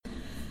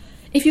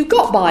If you've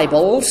got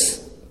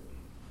Bibles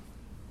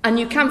and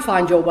you can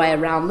find your way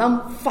around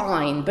them,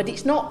 fine, but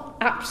it's not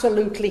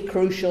absolutely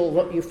crucial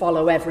that you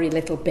follow every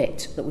little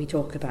bit that we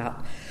talk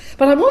about.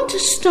 But I want to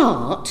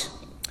start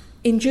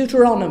in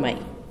Deuteronomy.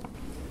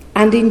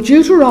 And in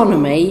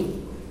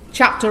Deuteronomy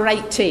chapter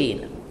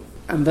 18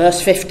 and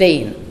verse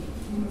 15.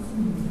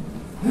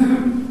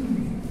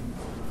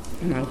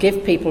 And I'll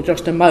give people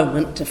just a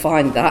moment to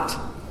find that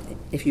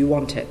if you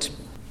want it.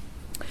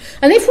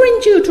 And if we're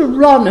in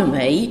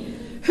Deuteronomy,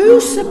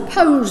 who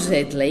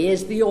supposedly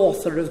is the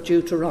author of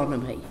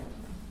Deuteronomy?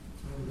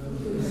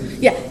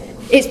 Yeah,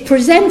 it's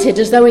presented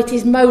as though it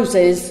is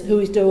Moses who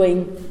is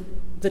doing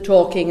the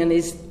talking and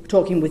is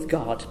talking with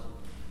God.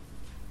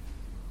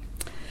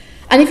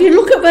 And if you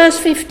look at verse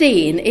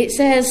 15, it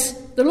says,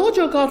 "The Lord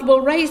your God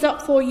will raise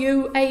up for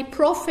you a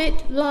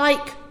prophet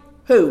like"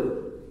 who?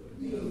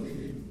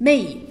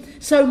 Me.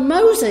 So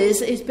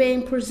Moses is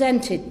being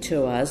presented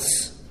to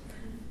us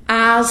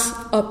as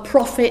a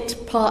prophet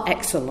par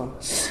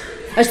excellence,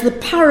 as the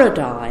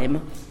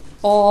paradigm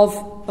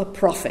of a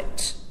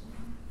prophet.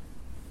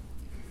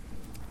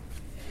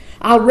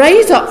 "I'll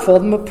raise up for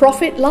them a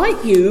prophet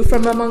like you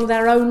from among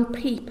their own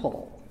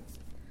people."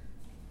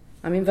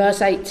 I'm in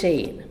verse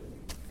 18.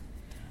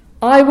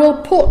 "I will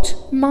put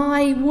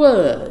my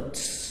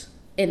words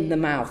in the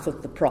mouth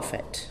of the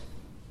prophet."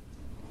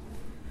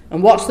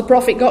 And what's the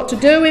prophet got to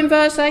do in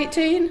verse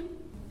 18?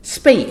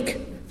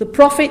 Speak. The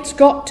prophet's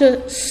got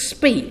to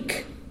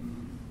speak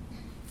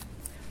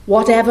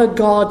whatever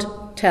God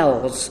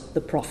tells the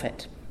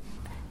prophet.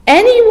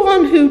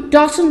 "Anyone who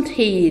doesn't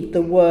heed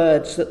the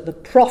words that the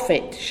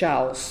prophet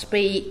shall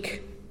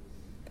speak,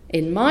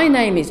 in my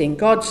name is in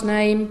God's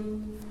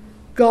name,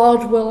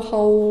 God will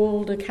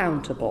hold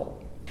accountable."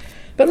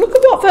 But look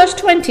at what verse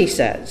 20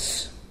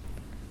 says.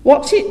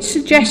 What's it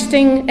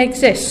suggesting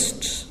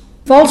exists?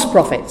 False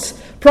prophets.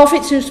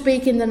 Prophets who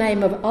speak in the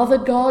name of other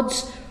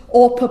gods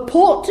or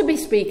purport to be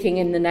speaking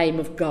in the name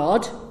of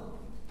God,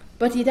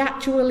 but it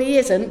actually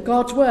isn't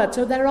God's word.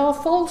 So there are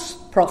false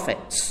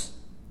prophets.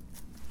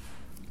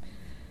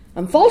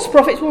 And false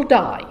prophets will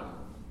die.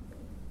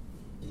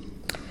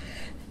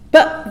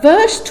 But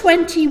verse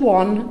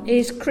 21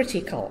 is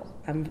critical,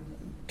 and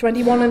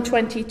 21 and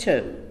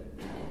 22.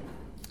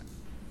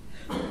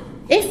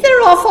 If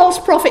there are false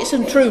prophets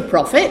and true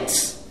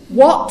prophets,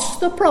 what's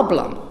the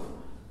problem?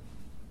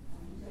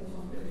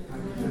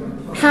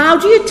 How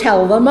do you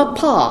tell them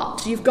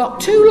apart? You've got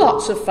two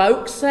lots of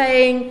folks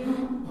saying,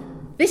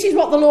 this is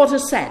what the Lord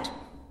has said.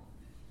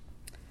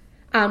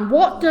 And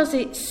what does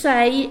it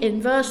say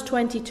in verse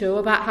 22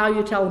 about how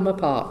you tell them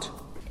apart?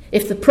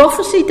 If the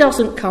prophecy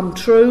doesn't come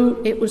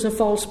true, it was a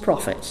false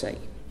prophecy.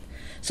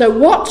 So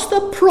what's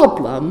the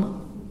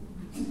problem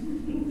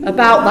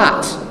about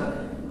that?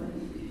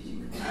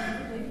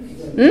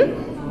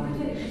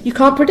 You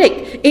can't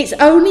predict. It's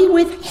only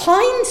with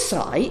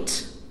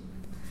hindsight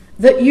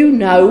that you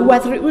know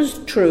whether it was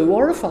true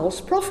or a false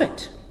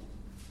prophet.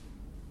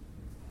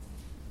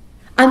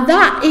 And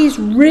that is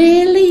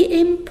really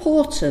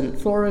important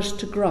for us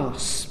to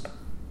grasp.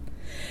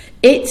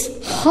 It's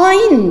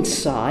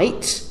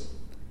hindsight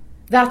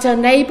that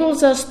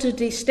enables us to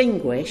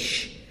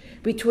distinguish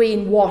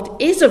between what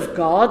is of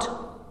God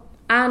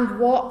and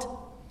what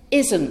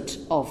isn't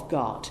of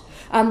God.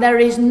 And there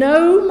is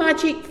no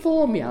magic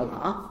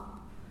formula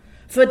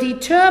for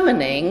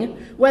determining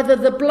whether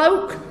the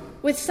bloke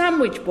with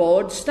sandwich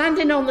boards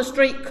standing on the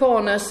street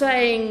corner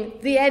saying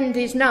the end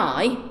is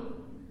nigh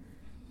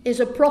is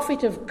a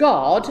prophet of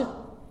God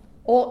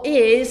or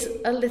is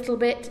a little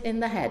bit in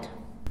the head.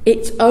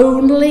 It's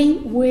only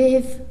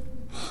with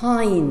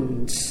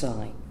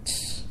hindsight.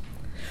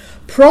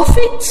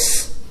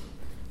 Prophets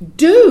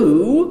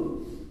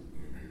do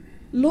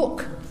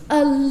look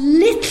a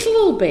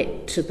little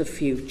bit to the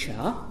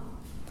future,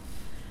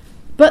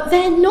 but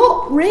they're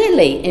not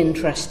really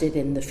interested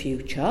in the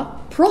future.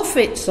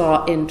 Prophets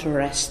are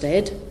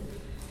interested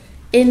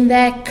in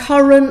their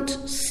current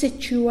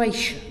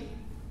situation.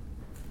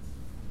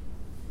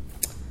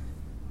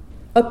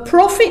 A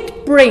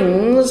prophet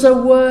brings a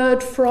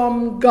word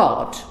from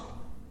God.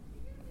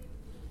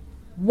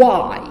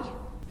 Why?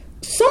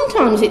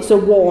 Sometimes it's a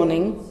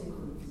warning.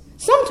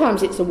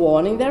 Sometimes it's a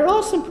warning. There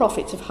are some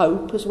prophets of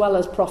hope as well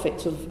as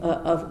prophets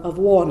of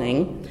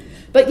warning.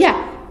 But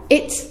yeah,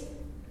 it's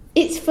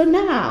for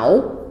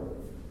now.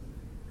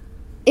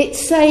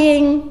 It's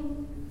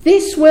saying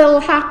this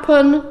will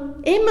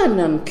happen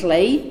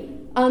imminently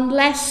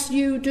unless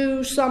you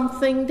do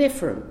something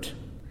different.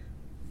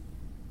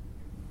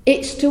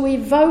 It's to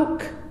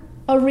evoke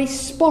a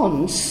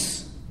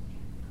response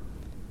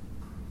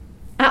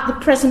at the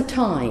present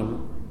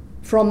time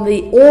from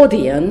the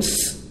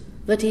audience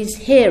that is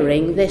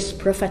hearing this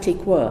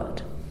prophetic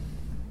word.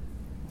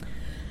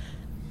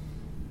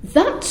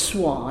 That's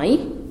why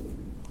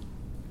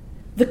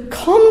the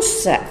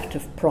concept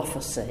of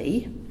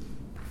prophecy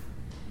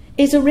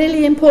is a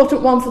really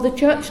important one for the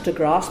church to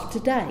grasp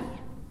today.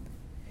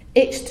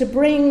 It's to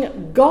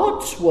bring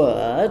God's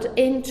word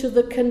into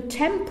the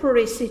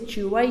contemporary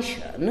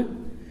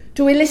situation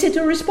to elicit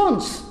a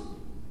response.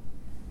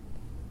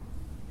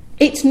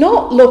 It's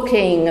not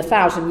looking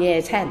 1,000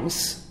 years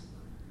hence.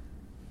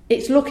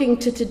 It's looking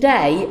to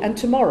today and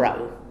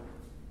tomorrow.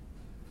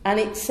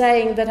 And it's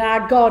saying that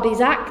our God is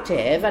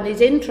active and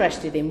is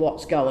interested in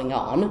what's going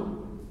on,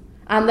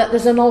 and that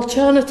there's an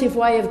alternative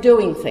way of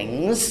doing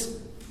things,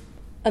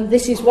 and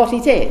this is what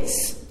it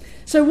is.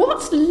 So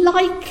what's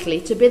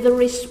likely to be the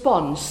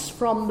response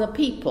from the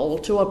people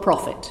to a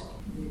prophet?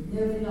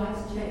 Nobody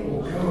likes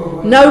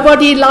change.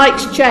 Nobody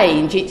likes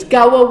change. It's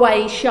go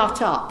away,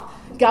 shut up.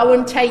 Go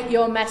and take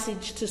your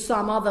message to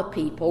some other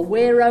people.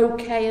 We're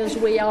okay as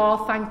we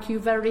are, thank you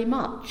very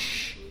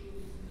much.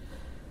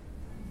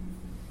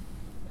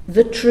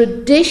 The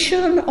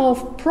tradition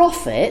of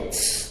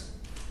prophets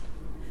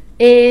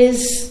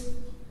is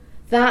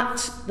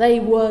that they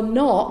were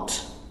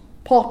not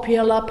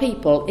popular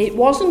people. It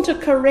wasn't a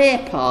career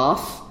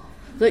path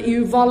that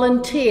you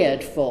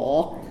volunteered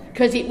for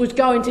because it was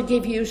going to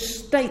give you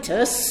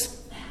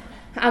status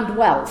and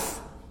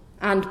wealth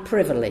and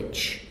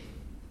privilege.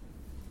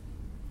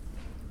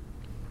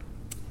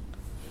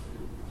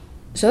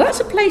 So that's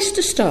a place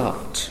to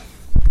start.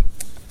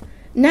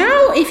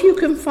 Now, if you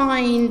can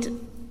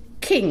find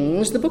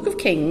Kings, the book of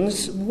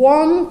Kings,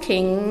 1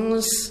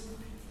 Kings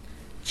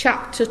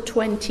chapter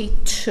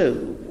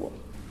 22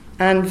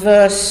 and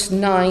verse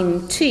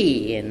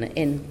 19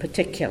 in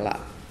particular.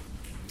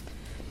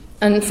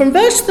 And from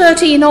verse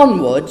 13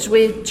 onwards,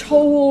 we're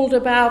told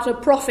about a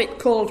prophet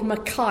called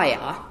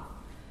Micaiah,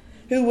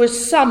 who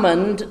was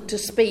summoned to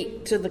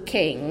speak to the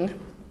king.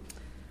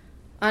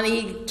 And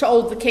he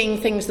told the king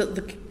things that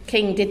the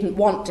king didn't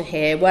want to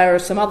hear,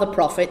 whereas some other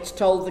prophets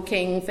told the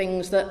king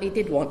things that he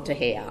did want to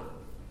hear.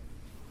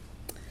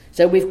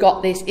 So we've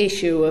got this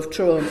issue of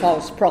true and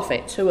false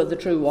prophets. Who are the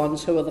true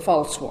ones? Who are the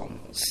false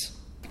ones?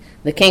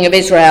 The king of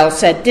Israel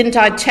said, "Didn't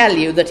I tell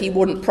you that he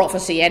wouldn't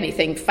prophesy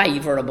anything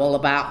favourable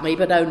about me,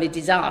 but only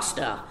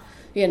disaster?"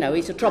 You know,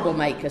 he's a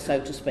troublemaker, so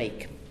to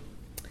speak.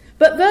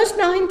 But verse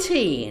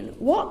 19,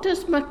 what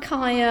does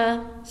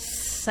Micaiah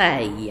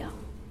say?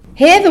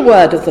 Hear the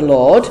word of the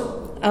Lord,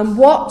 and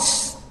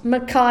what's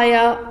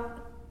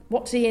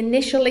he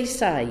initially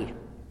say?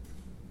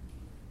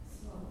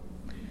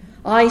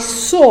 I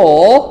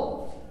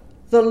saw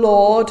the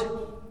Lord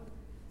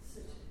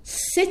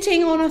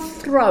sitting on a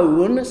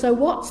throne. So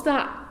what's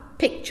that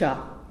picture?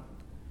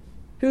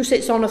 Who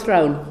sits on a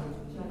throne?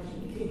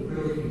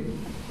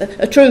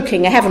 A true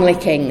king, a heavenly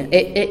king.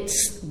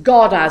 It's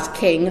God as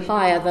king,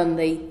 higher than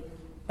the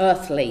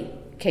earthly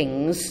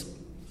kings,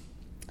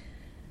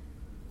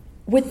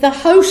 with the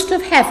host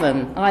of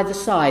heaven either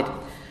side.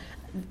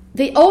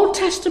 The Old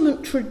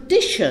Testament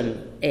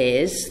tradition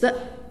is that,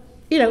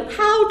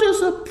 how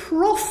does a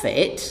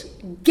prophet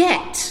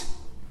get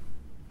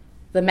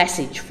the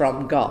message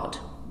from God?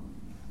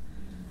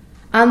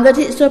 And that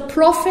it's a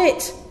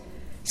prophet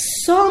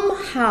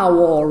somehow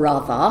or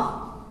other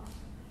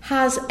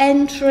has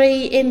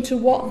entry into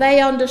what they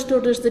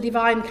understood as the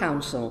divine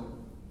council.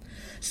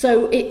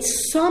 So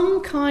it's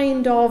some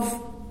kind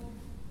of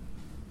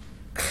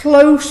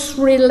close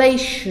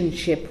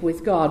relationship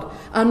with God,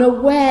 an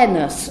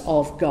awareness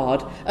of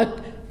God.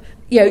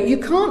 You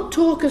can't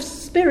talk of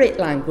spirit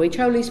language,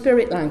 Holy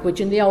Spirit language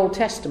in the Old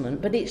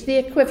Testament, but it's the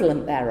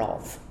equivalent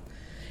thereof.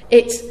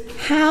 It's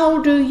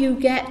how do you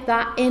get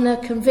that inner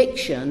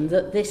conviction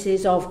that this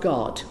is of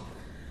God?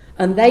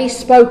 And they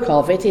spoke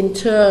of it in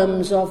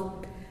terms of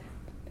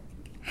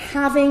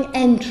having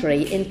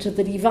entry into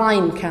the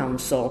divine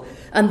council,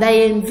 and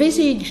they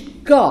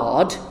envisaged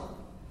God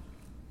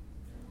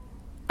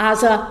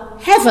as a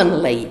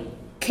heavenly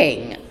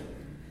king.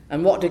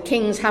 And what do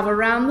kings have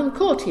around them?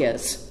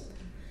 Courtiers.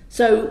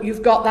 So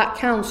you've got that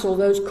council,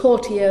 those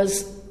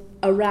courtiers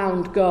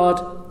around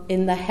God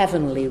in the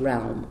heavenly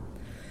realm.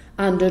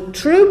 And a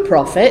true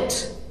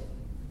prophet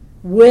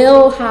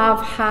will have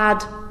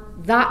had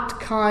that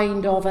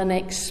kind of an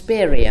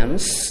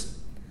experience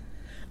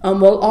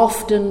and will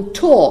often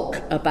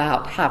talk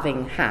about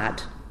having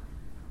had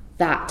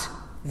that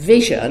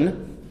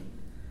vision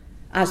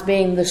as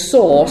being the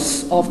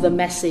source of the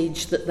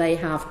message that they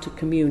have to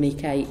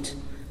communicate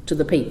to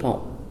the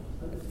people.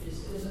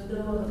 Is there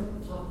no other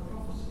type of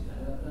prophecy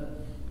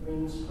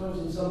there?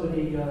 Supposing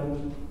somebody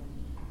hadn't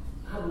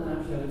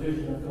actually had a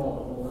vision of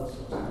God and all that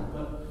sort of stuff,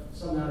 but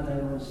somehow they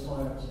were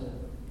inspired to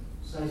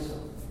say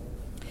something.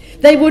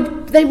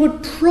 They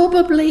would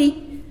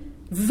probably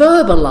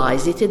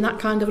verbalise it in that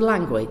kind of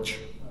language.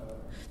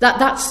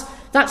 That's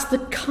the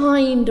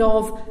kind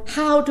of,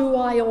 how do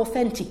I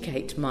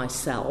authenticate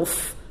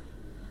myself?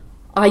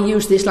 I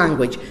use this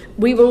language.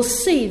 We will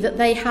see that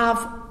they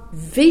have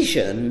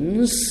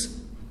visions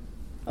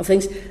of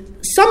things.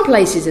 Some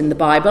places in the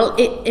Bible,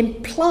 it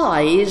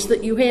implies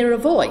that you hear a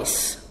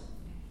voice.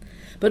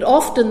 But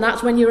often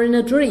that's when you're in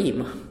a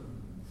dream.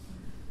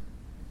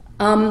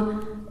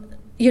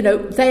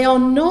 They are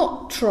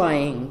not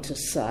trying to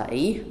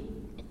say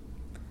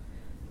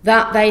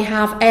that they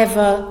have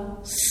ever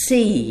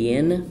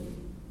seen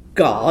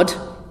God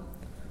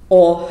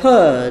or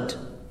heard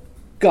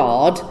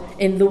God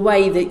in the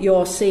way that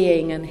you're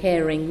seeing and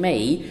hearing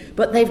me,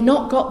 but they've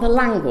not got the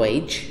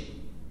language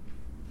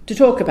to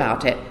talk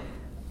about it.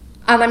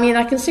 And I mean,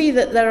 I can see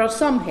that there are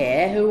some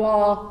here who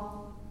are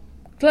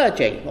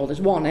clergy, or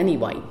there's one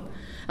anyway.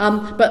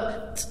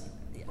 But,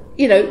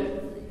 you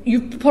know,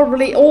 you've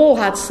probably all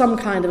had some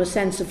kind of a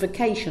sense of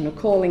vocation, a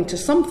calling to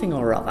something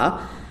or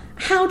other.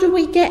 How do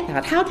we get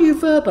that? How do you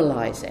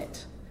verbalise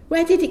it?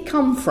 Where did it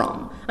come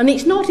from? And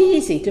it's not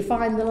easy to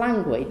find the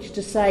language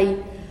to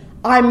say,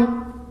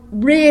 I'm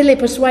really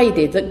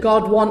persuaded that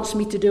God wants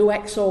me to do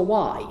X or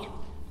Y.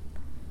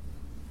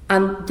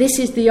 And this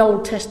is the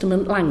Old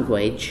Testament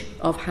language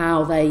of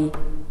how they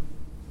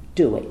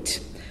do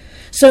it.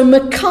 So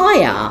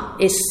Micaiah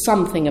is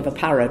something of a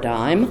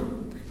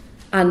paradigm,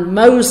 and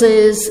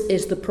Moses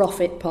is the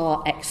prophet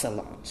par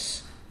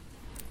excellence.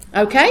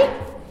 Okay?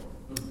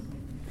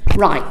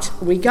 Right,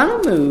 we're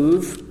going to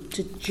move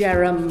to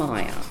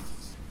Jeremiah.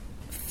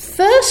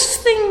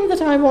 First thing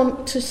that I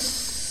want to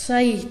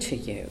say to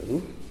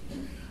you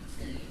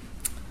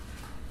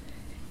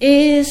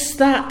is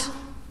that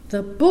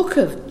the book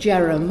of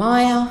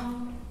Jeremiah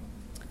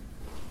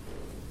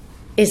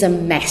is a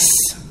mess.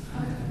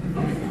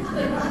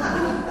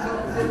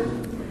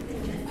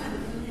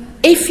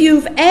 If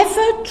you've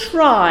ever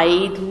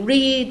tried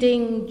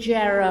reading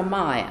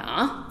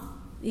Jeremiah,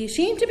 you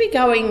seem to be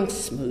going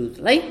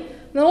smoothly,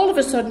 and all of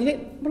a sudden you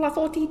think, well, I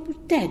thought he was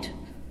dead.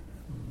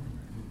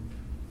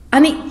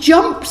 And it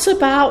jumps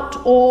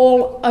about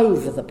all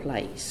over the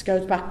place,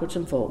 goes backwards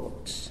and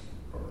forwards.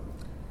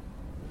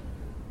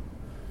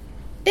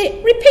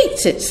 It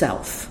repeats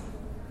itself.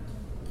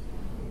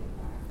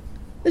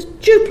 There's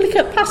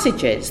duplicate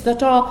passages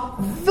that are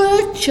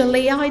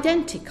virtually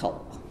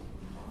identical.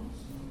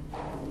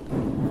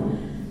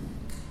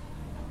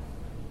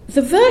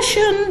 The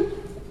version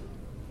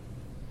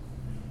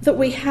that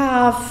we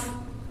have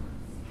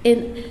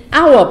in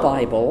our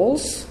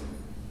Bibles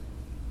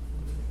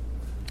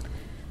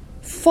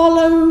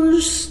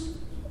follows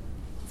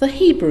the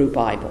Hebrew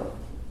Bible.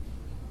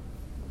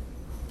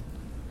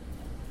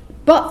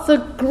 But the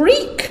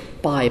Greek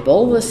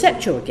Bible, the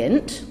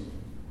Septuagint,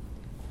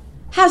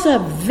 has a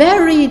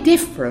very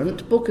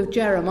different book of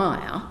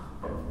Jeremiah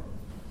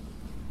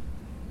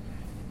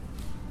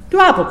to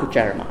our book of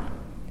Jeremiah.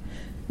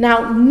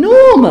 Now,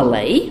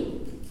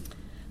 normally,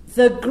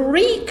 the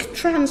Greek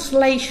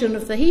translation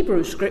of the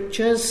Hebrew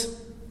Scriptures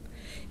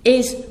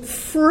is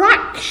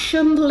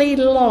fractionally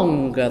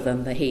longer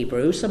than the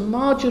Hebrew. Some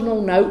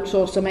marginal notes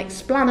or some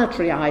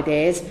explanatory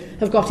ideas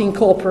have got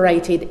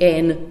incorporated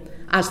in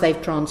as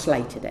they've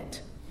translated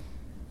it.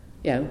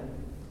 You know.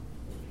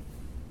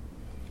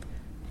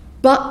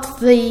 But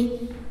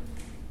the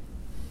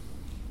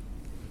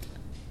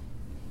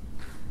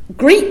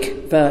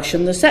Greek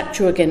version, the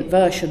Septuagint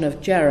version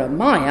of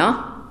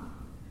Jeremiah,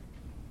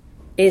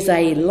 is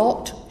a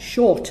lot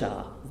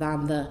shorter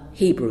than the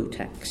Hebrew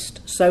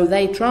text. So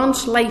they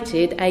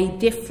translated a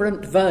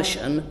different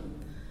version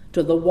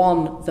to the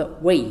one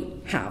that we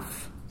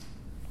have.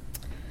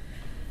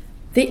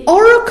 The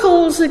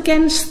Oracles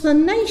Against the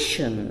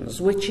Nations,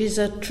 which is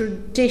a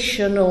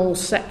traditional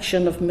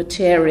section of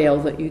material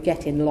that you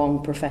get in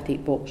long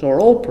prophetic books or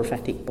all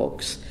prophetic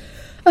books,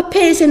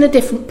 appears in a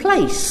different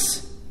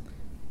place.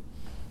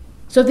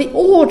 So the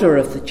order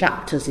of the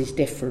chapters is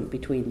different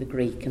between the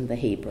Greek and the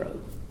Hebrew.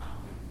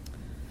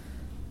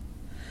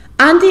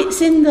 And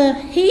it's in the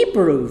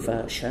Hebrew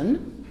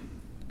version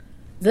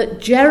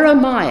that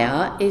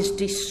Jeremiah is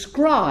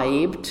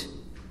described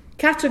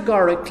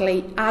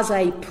categorically as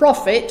a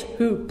prophet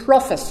who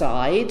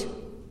prophesied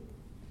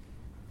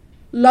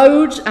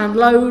loads and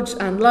loads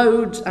and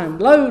loads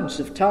and loads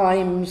of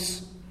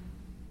times,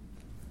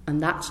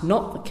 and that's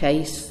not the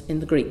case in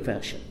the Greek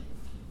version.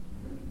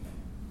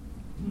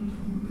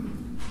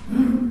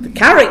 The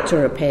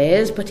character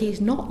appears, but he's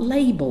not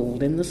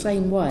labelled in the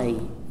same way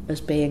as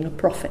being a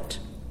prophet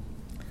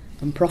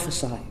and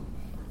prophesying.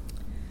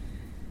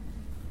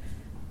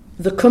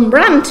 The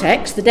Qumran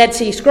text, the Dead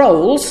Sea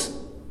Scrolls,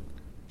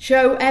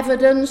 show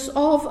evidence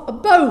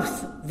of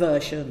both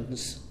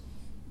versions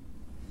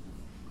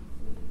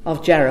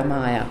of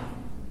Jeremiah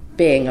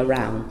being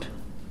around.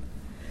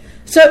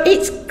 So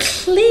it's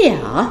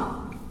clear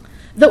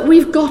that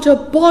we've got a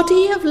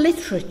body of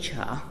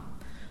literature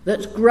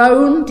that's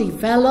grown,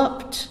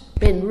 developed,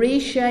 been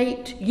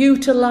reshaped,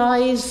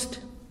 utilised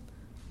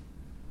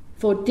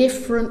for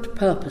different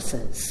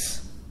purposes.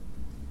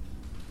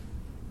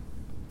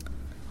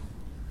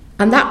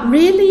 And that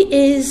really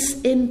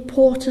is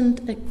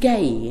important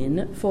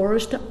again for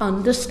us to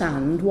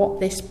understand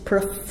what this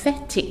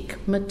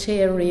prophetic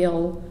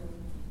material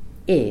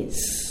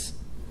is.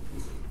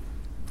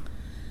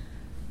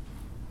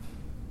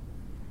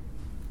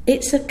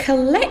 It's a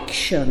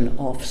collection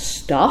of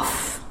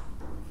stuff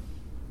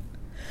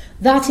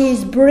that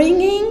is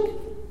bringing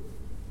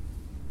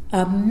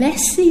a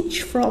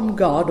message from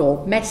God,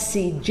 or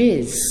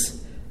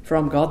messages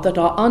from God that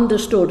are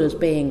understood as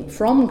being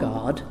from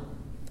God,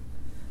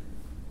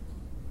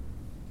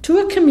 to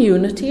a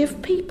community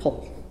of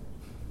people.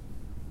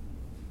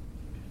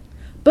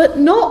 But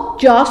not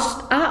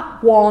just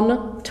at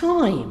one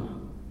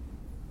time.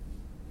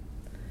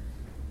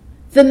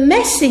 The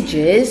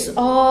messages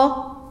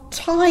are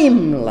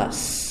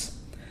timeless,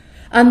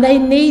 and they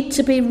need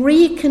to be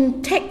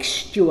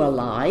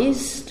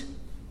recontextualized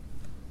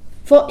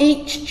for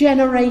each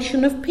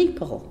generation of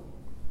people.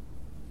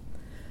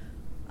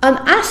 And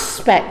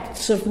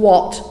aspects of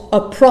what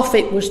a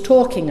prophet was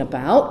talking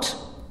about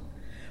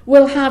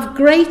will have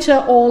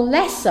greater or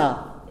lesser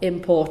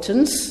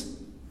importance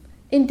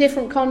in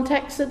different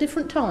contexts at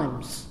different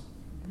times,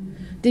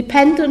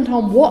 dependent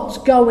on what's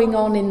going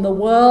on in the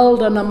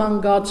world and among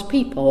God's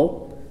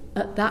people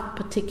at that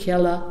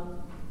particular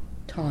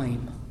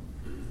time.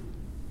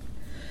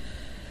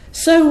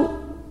 So,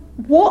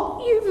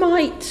 what you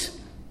might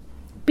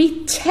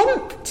be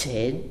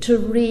tempted to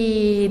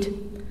read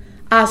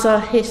as a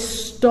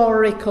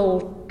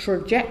historical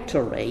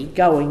trajectory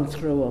going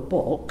through a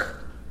book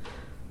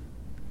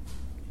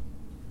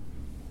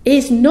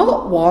is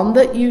not one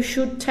that you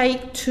should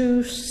take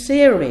too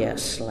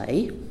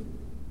seriously,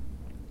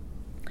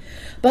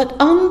 but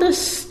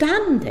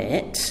understand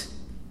it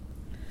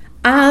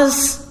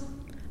as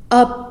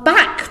a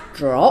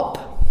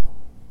backdrop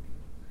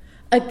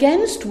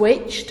against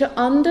which to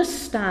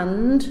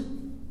understand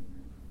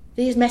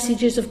these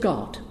messages of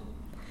God.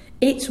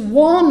 It's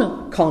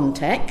one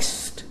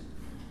context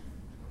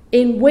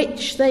in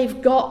which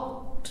they've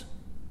got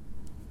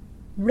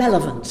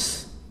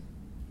relevance.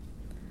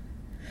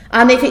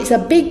 And if it's a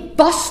big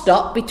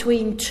bust-up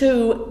between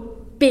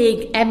two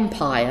big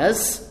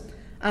empires,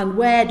 and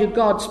where do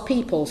God's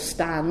people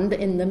stand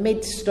in the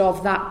midst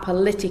of that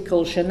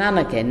political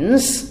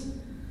shenanigans,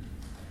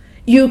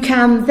 you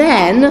can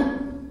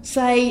then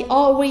say,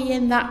 are we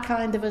in that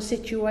kind of a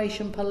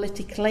situation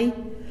politically?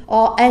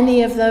 Are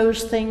any of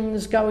those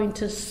things going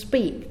to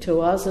speak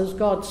to us as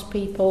God's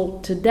people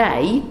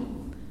today?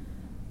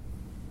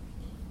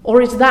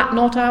 Or is that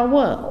not our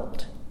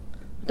world?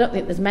 I don't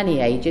think there's many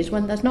ages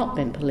when there's not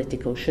been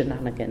political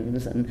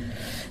shenanigans, and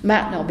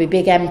might not be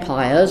big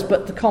empires,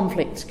 but the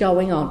conflict's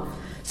going on.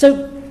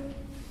 So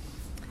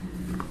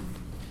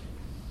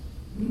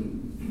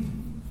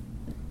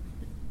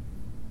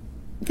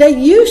there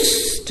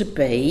used to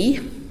be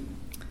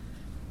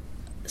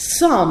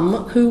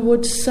some who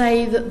would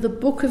say that the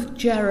book of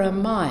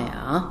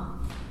Jeremiah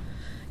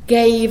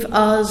gave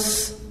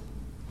us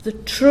the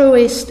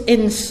truest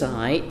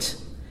insight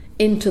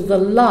into the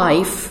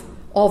life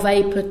of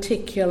a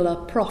particular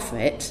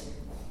prophet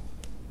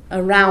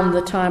around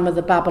the time of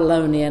the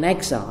Babylonian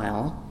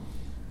exile.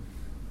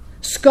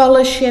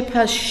 Scholarship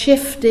has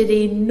shifted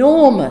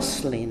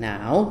enormously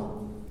now,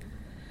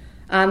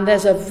 and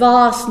there's a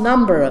vast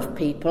number of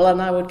people,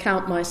 and I would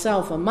count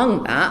myself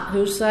among that,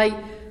 who say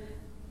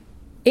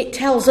it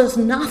tells us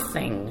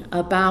nothing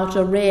about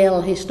a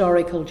real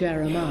historical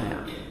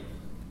Jeremiah.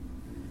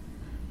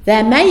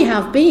 There may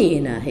have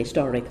been a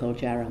historical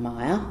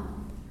Jeremiah,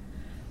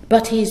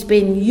 but he's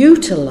been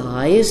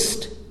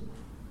utilised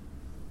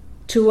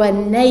to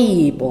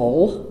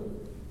enable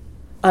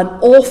an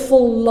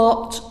awful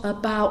lot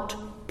about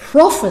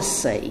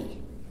prophecy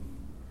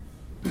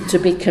to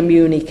be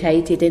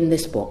communicated in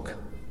this book.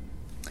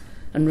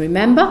 And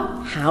remember,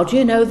 how do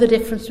you know the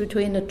difference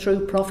between a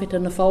true prophet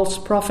and a false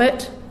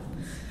prophet?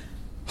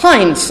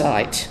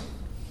 Hindsight.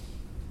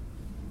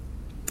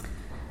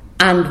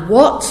 And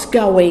what's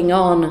going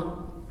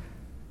on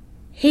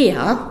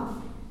here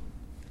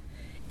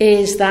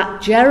is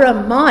that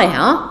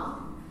Jeremiah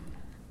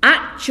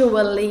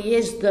actually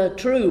is the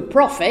true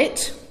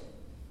prophet,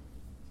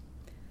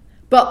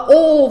 but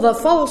all the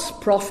false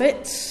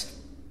prophets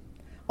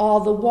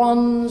are the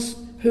ones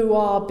who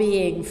are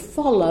being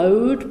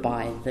followed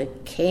by the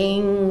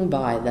king,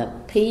 by the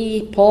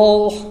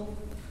people.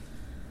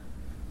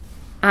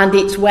 And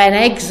it's when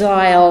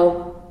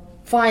exile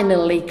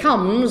finally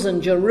comes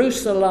and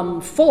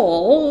Jerusalem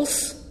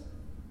falls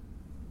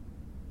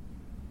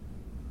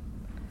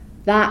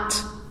that,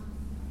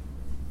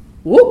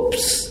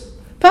 whoops,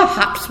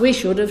 perhaps we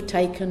should have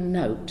taken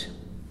note.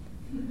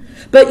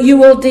 But you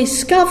will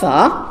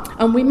discover,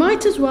 and we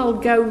might as well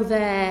go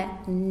there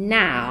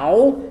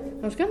now.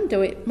 I was going to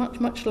do it much,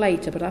 much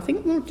later, but I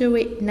think we'll do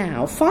it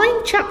now.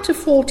 Find chapter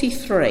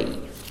 43.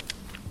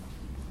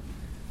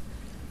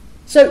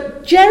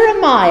 So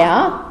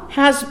Jeremiah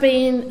has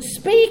been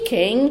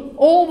speaking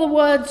all the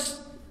words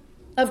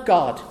of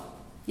God.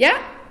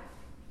 Yeah?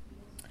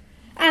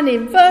 And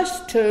in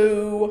verse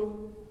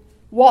 2,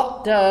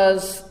 what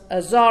does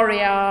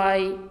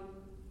Azariah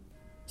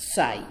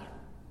say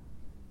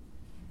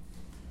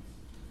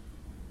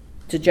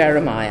to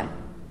Jeremiah?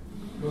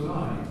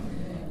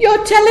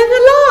 You're telling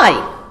a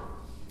lie.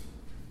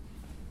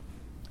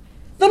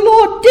 The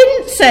Lord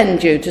didn't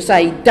send you to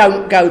say,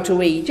 don't go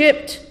to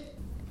Egypt.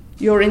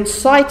 You're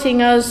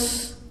inciting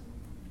us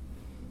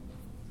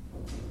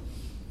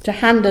to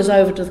hand us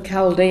over to the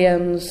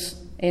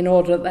Chaldeans in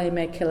order that they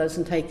may kill us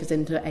and take us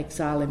into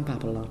exile in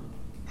Babylon.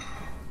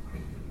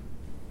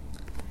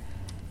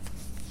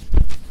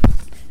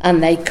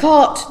 And they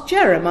cart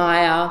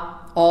Jeremiah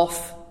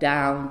off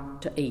down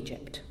to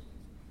Egypt.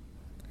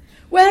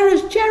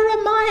 Whereas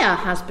Jeremiah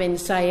has been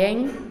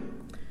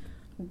saying,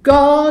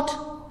 God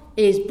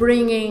is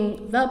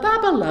bringing the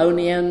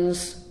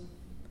Babylonians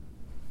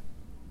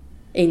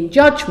in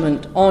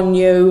judgment on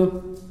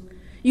you,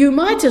 you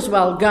might as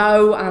well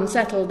go and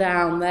settle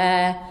down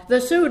there. The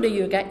sooner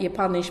you get your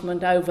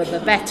punishment over, the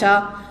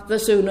better. The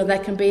sooner there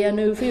can be a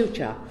new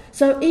future.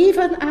 So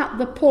even at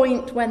the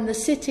point when the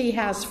city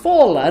has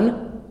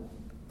fallen,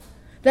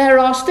 there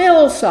are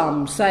still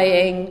some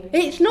saying,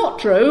 it's not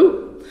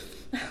true.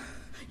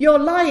 You're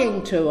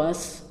lying to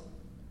us.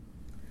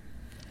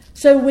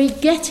 So we're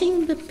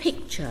getting the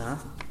picture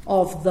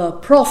of the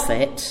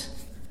prophet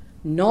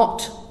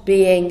not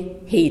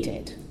being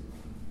heeded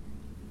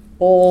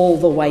all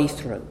the way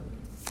through.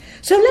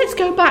 So let's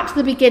go back to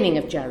the beginning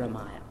of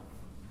Jeremiah.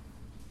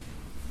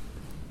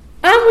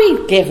 And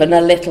we've given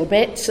a little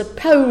bit,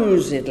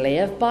 supposedly,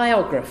 of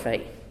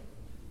biography.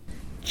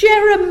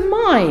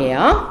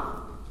 Jeremiah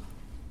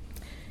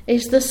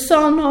is the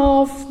son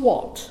of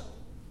what?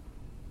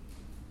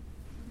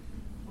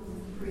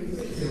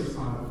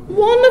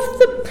 One of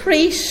the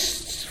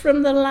priests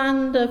from the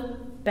land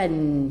of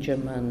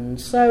Benjamin,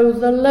 so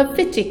the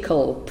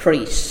Levitical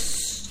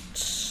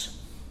priests.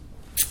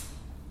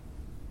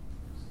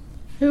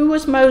 Who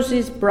was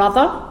Moses'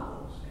 brother?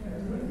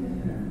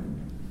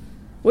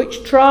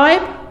 Which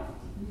tribe?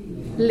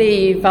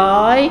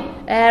 Levi.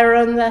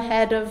 Aaron, the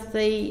head of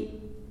the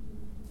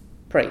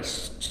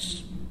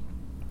priests.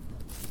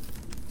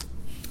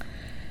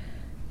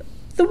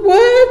 The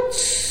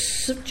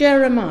words of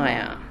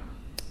Jeremiah,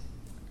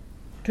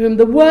 to whom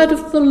the word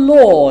of the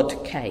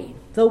Lord came.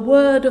 The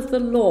word of the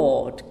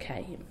Lord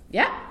came.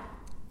 Yeah?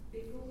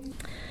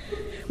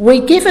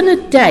 We're given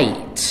a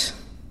date.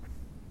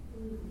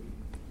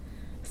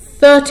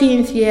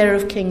 13th year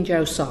of King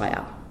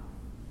Josiah.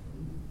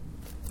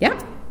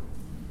 Yeah?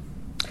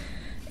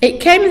 It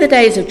came in the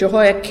days of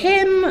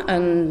Jehoiakim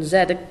and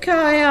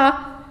Zedekiah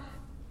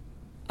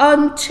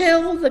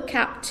until the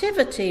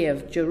captivity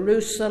of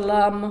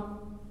Jerusalem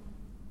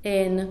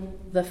in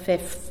the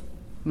 5th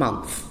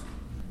month.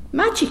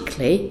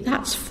 Magically,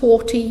 that's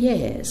 40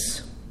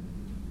 years.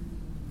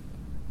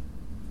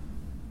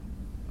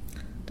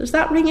 Does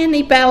that ring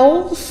any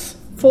bells?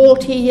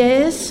 40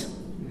 years?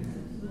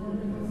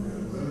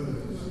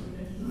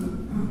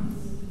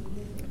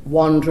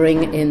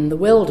 Wandering in the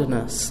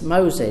wilderness,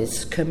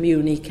 Moses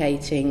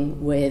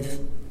communicating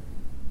with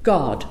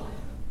God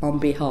on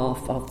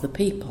behalf of the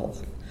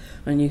people.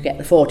 And you get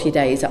the 40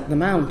 days up the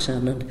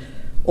mountain and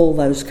all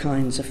those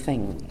kinds of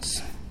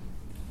things.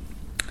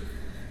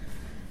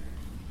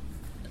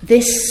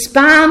 This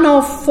span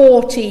of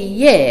 40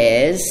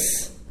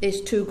 years is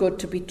too good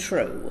to be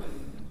true,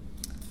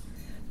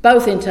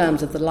 both in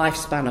terms of the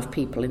lifespan of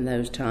people in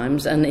those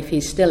times, and if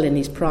he's still in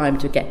his prime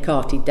to get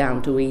carted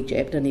down to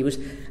Egypt and he was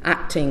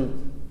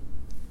acting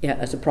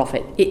as a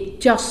prophet, it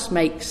just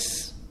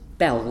makes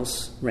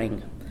bells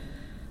ring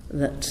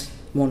that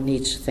one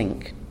needs to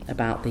think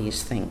about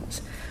these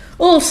things.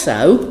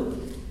 Also,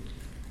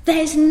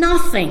 there's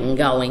nothing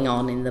going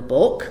on in the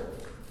book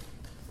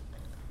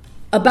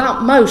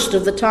about most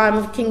of the time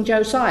of King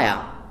Josiah,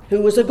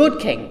 who was a good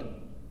king,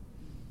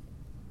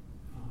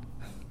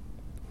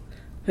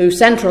 who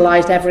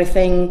centralised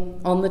everything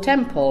on the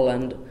temple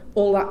and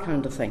all that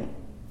kind of thing.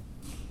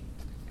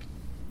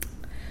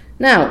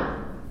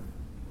 Now,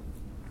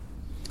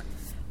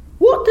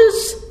 what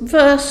does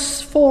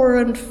verse 4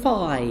 and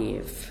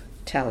 5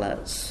 tell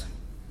us?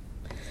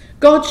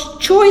 God's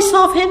choice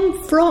of him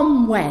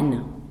from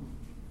when?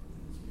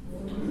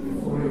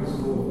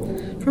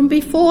 From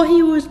before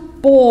he was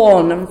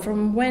born and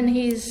from when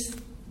he's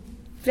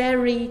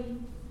very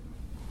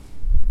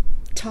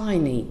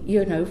tiny,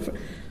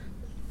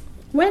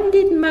 When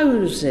did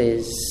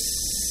Moses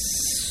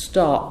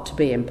start to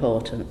be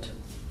important?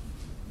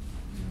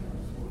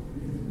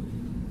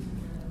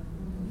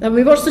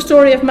 What's the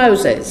story of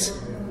Moses?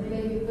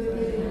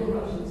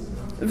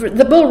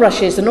 The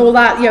bulrushes and all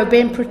that,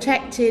 being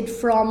protected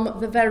from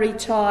the very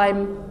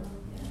time.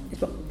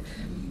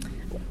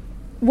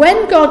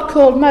 When God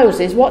called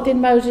Moses, what did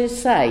Moses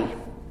say?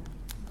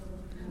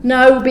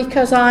 No,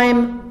 because I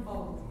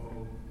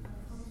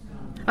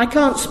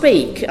can't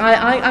speak.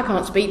 I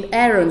can't speak.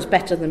 Aaron's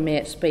better than me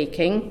at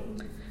speaking.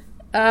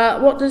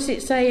 What does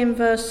it say in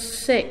verse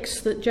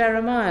 6 that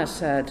Jeremiah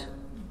said?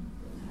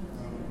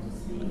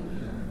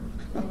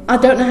 I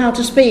don't know how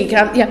to speak.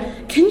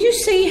 Can you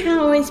see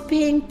how it's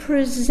being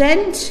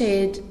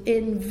presented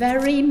in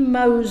very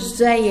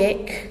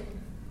mosaic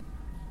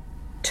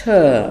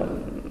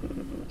terms?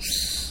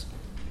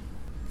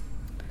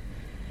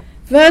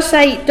 Verse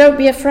 8, don't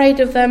be afraid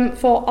of them,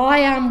 for I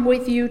am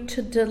with you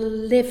to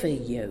deliver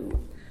you.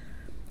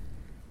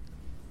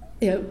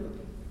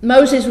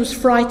 Moses was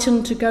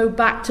frightened to go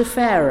back to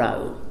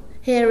Pharaoh.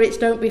 Here it's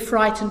don't be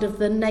frightened of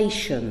the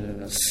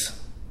nations.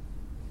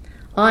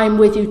 I'm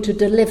with you to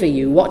deliver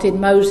you. What did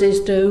Moses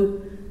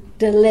do?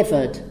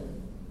 Delivered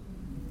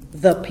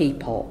the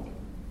people.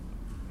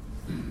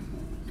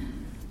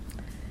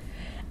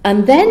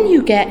 And then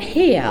you get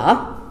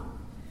here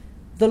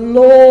the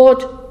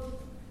Lord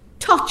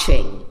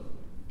touching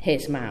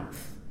his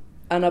mouth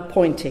and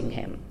appointing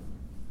him.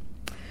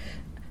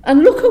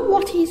 And look at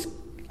what he's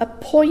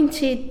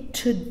appointed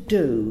to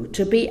do,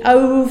 to be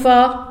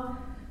over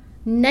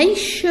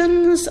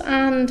nations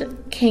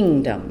and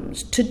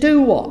kingdoms. To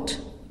do what?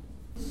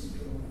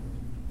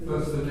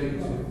 First the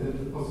negative,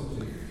 then the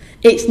positive.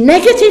 It's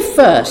negative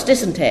first,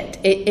 isn't it?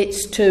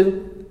 It's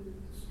to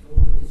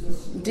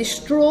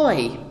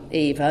destroy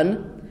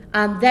even,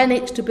 and then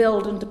it's to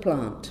build and to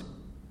plant.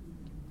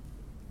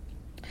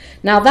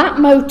 Now that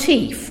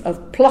motif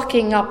of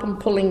plucking up and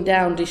pulling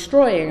down,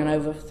 destroying and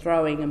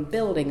overthrowing and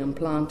building and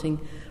planting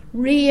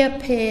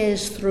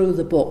reappears through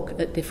the book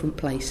at different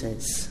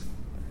places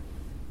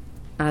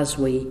as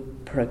we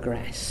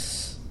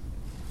progress.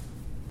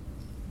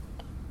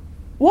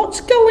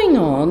 What's going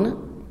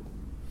on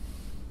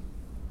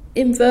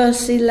in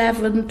verse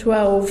 11,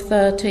 12,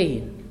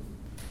 13?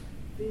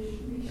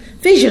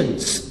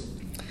 Visions.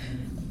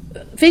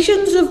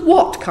 Visions of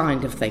what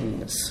kind of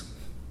things?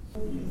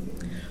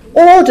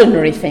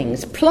 Ordinary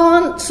things,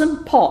 plants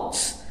and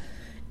pots.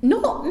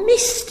 Not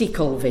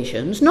mystical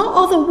visions, not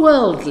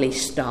otherworldly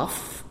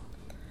stuff,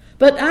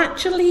 but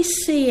actually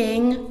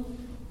seeing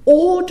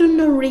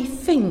ordinary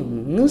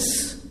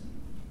things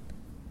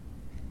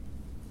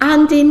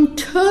and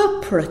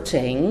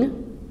interpreting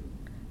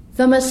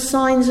them as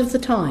signs of the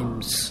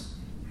times.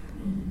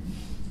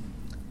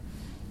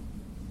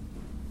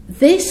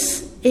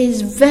 This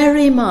is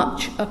very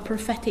much a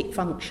prophetic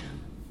function.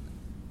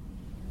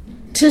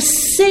 To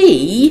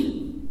see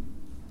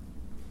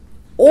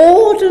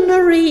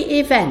ordinary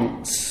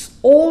events,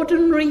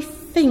 ordinary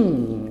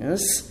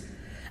things,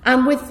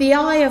 and with the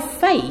eye of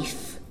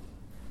faith,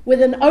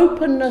 with an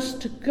openness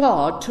to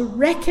God, to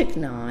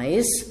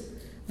recognise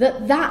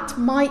that that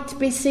might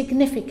be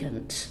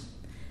significant.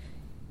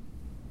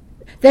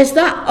 There's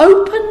that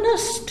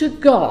openness to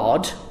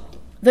God,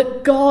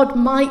 that God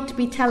might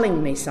be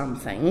telling me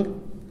something,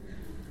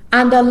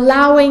 and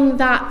allowing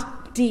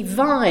that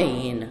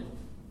divine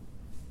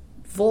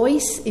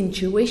voice,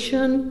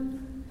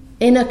 intuition,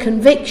 inner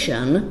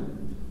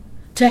conviction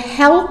to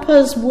help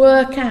us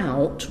work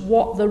out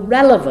what the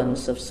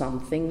relevance of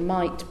something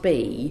might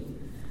be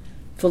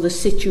for the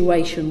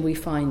situation we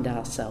find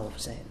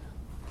ourselves in.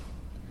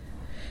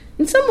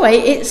 In some way,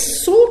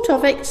 it's sort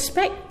of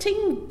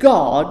expecting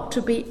God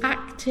to be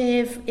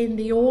active in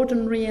the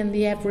ordinary and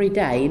the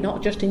everyday,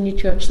 not just in your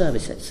church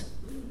services,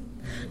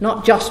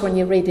 not just when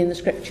you're reading the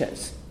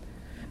scriptures,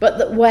 but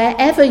that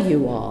wherever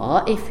you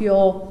are, if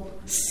you're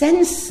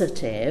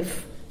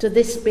sensitive to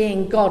this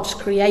being God's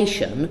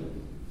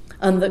creation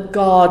and that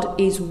God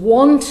is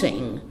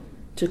wanting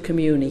to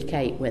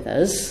communicate with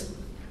us,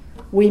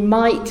 we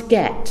might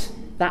get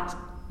that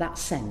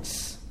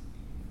sense.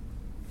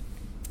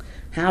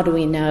 How do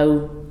we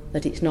know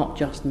that it's not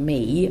just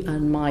me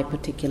and my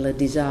particular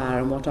desire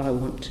and what I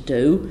want to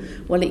do?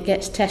 Well, it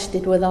gets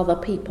tested with other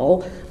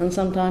people, and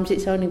sometimes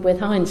it's only with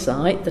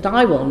hindsight that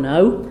I will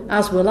know,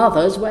 as will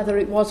others, whether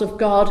it was of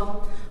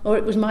God or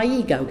it was my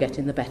ego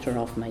getting the better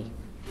of me.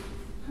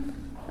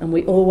 And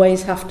we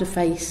always have to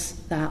face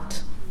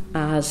that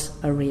as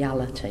a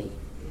reality.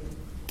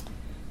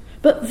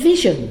 But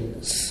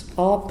visions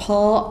are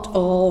part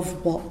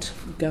of what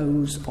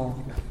goes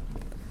on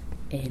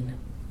in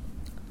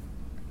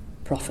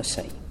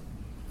prophecy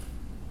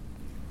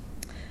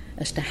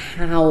as to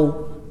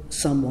how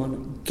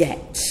someone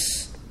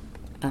gets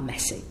a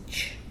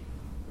message.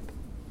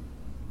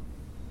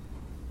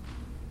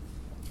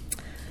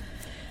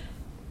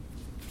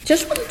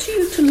 Just want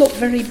you to look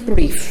very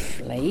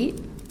briefly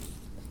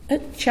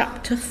at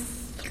chapter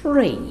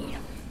 3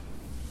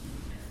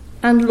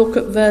 and look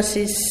at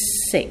verses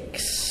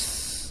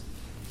 6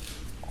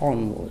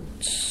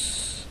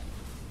 onwards.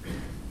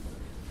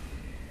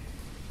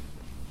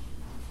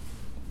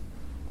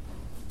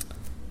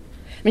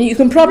 I mean, you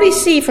can probably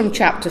see from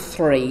chapter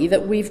 3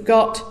 that we've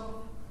got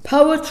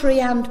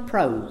poetry and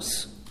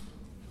prose.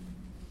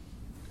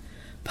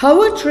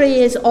 Poetry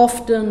is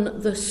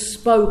often the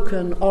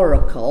spoken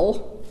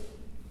oracle.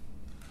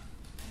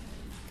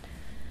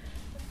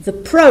 The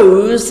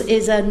prose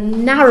is a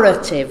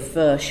narrative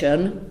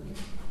version,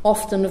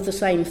 often of the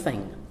same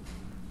thing.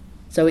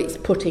 So it's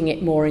putting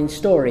it more in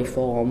story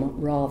form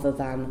rather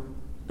than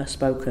a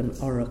spoken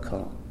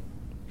oracle.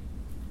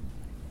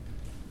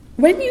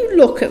 When you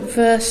look at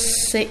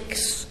verse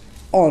 6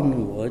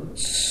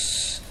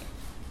 onwards,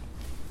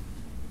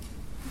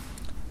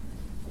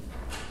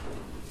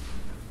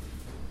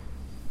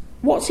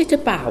 what's it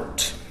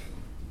about?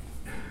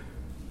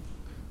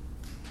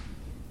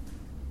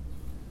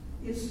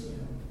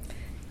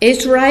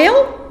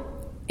 Israel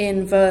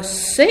in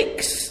verse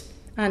 6,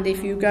 and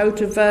if you go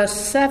to verse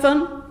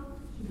 7,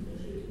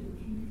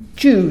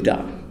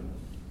 Judah.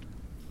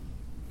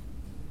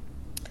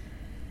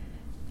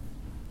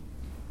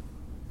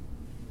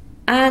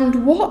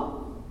 And what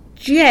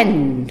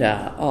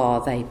gender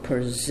are they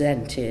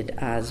presented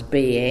as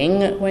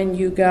being when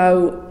you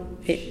go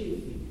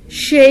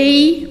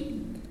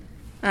she,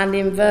 and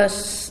in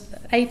verse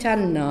 8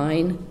 and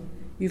 9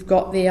 you've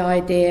got the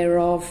idea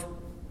of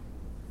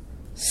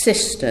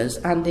sisters,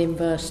 and in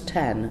verse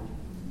 10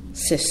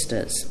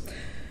 sisters.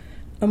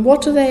 And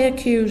what are they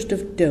accused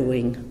of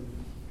doing?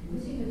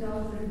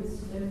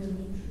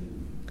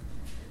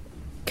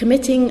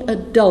 committing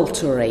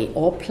adultery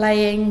or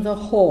playing the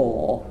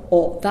whore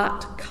or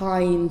that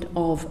kind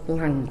of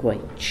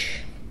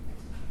language.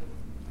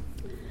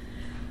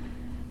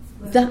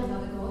 Worshipping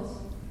other gods.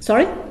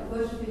 Sorry?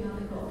 Worshipping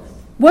other gods.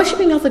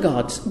 Worshipping other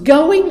gods,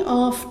 going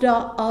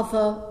after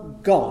other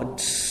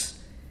gods,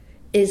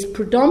 is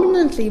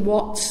predominantly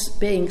what's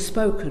being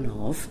spoken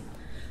of,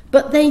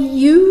 but they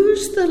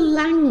use the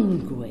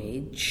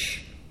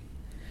language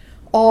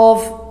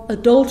of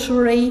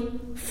adultery,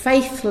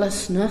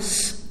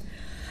 faithlessness,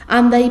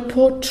 and they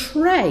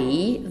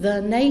portray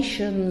the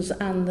nations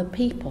and the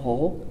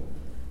people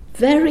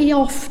very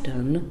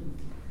often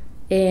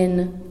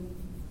in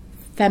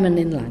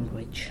feminine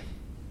language.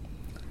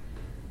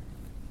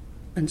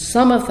 And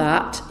some of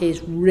that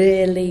is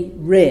really,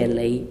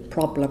 really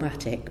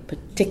problematic,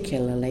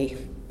 particularly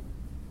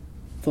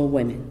for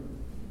women.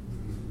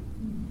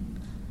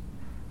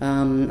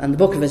 And the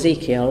book of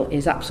Ezekiel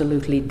is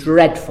absolutely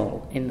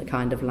dreadful in the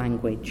kind of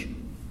language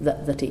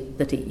that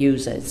it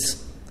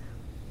uses.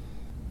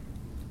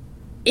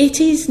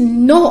 It is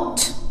not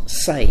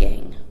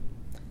saying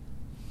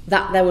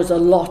that there was a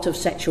lot of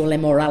sexual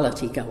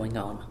immorality going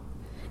on.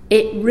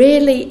 It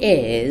really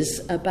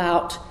is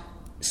about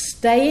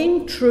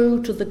staying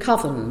true to the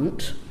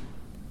covenant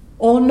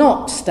or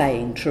not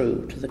staying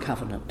true to the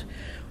covenant,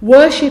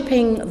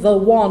 worshipping the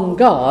one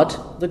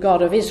God, the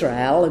God of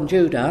Israel and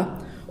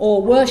Judah,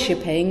 or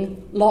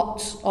worshipping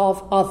lots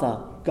of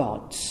other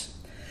gods.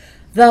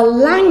 The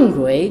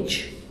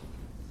language,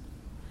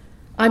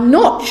 I'm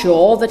not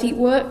sure that it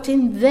worked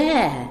in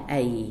their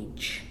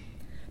age,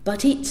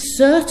 but it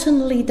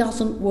certainly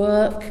doesn't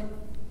work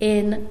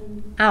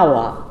in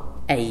our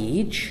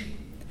age.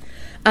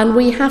 And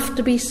we have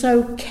to be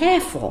so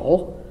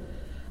careful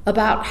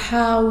about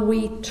how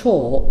we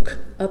talk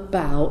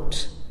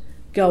about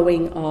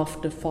going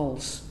after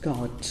false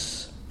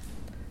gods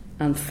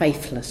and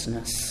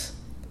faithlessness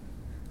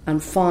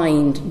and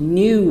find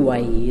new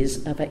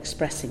ways of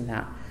expressing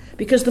that.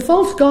 Because the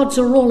false gods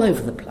are all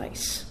over the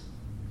place.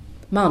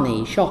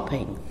 Money,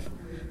 shopping,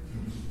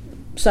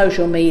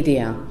 social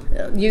media,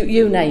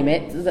 you name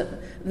it.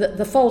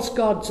 The false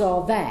gods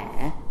are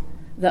there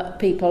that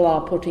people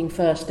are putting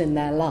first in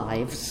their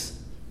lives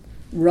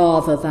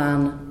rather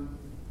than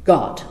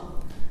God.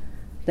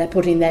 They're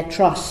putting their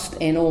trust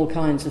in all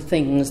kinds of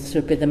things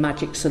to be the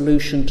magic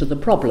solution to the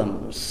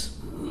problems.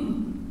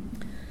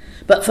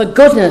 But for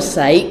goodness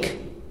sake,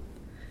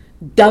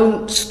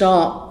 don't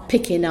start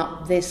picking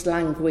up this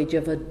language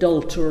of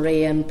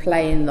adultery and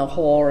playing the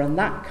whore and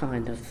that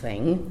kind of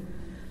thing.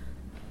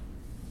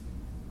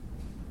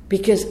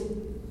 Because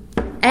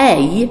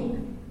A,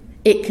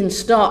 it can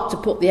start to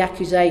put the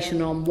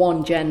accusation on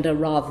one gender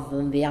rather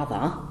than the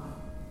other,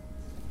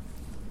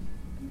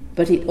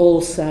 but it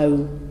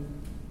also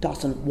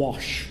doesn't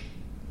wash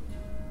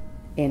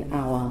in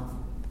our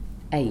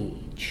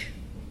age.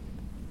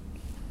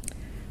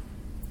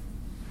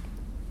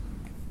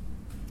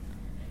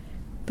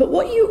 But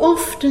what you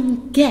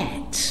often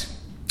get,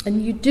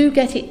 and you do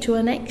get it to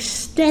an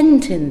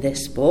extent in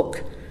this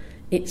book,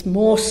 it's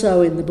more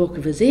so in the book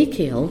of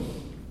Ezekiel,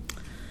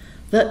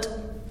 that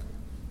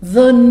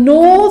the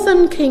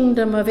northern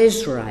kingdom of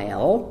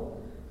Israel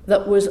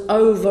that was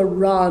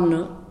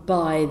overrun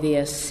by the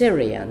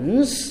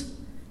Assyrians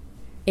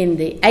in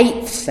the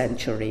 8th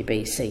century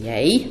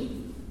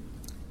BCE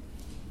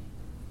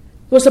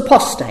was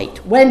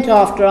apostate, went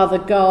after other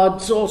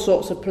gods, all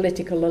sorts of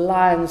political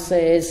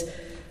alliances,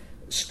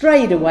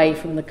 strayed away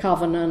from the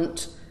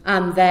covenant,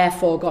 and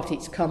therefore got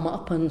its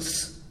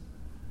comeuppance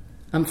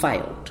and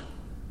failed.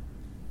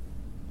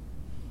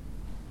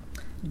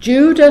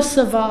 Judah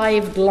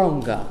survived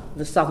longer,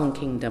 the southern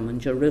kingdom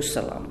and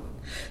Jerusalem.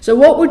 So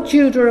what would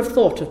Judah have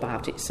thought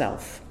about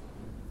itself?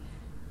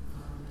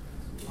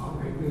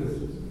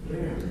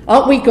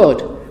 Aren't we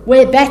good?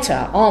 We're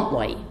better, aren't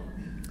we?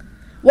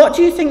 What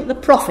do you think the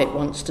prophet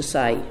wants to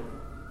say?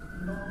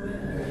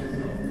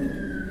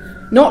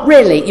 Not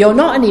really. You're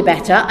not any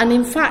better. And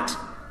in fact,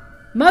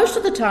 most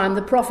of the time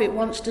the prophet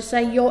wants to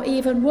say you're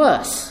even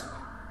worse.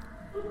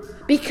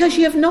 Because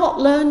you've not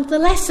learned the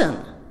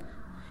lesson.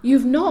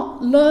 You've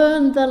not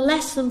learned the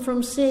lesson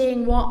from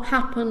seeing what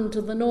happened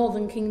to the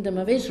northern kingdom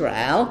of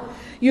Israel.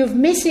 You've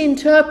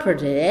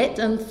misinterpreted it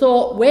and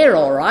thought, we're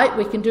all right,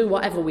 we can do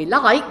whatever we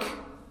like.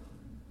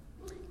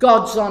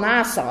 God's on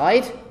our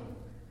side.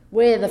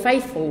 We're the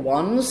faithful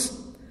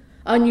ones.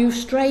 And you've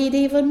strayed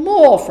even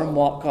more from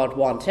what God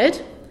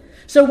wanted.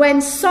 So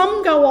when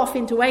some go off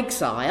into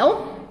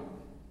exile,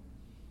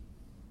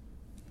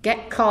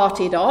 get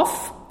carted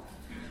off,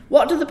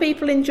 what do the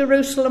people in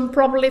Jerusalem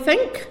probably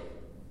think?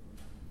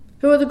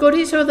 Who are the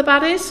goodies? Who are the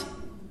baddies?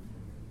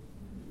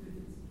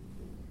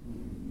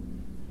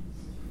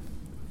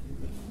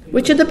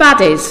 Which are the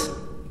baddies?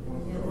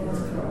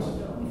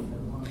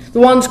 The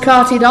ones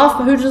carted off.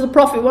 But who does the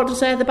prophet want to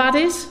say are the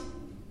baddies?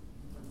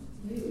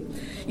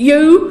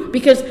 You,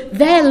 because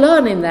they're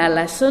learning their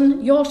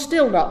lesson, you're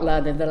still not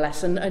learning the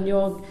lesson, and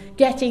you're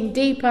getting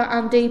deeper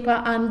and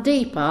deeper and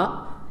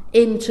deeper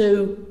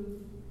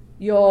into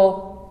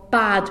your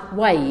bad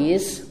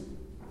ways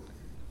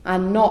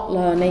and not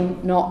learning,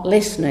 not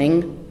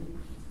listening.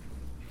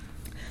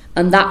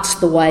 And that's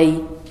the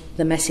way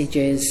the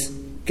messages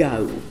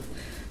go.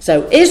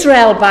 So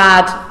Israel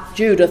bad,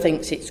 Judah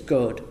thinks it's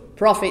good.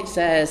 Prophet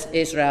says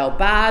Israel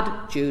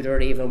bad, Judah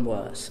even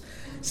worse.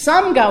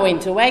 Some go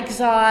into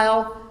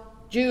exile.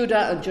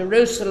 Judah and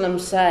Jerusalem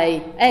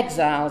say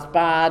exile's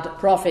bad.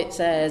 Prophet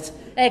says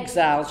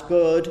exile's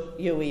good,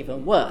 you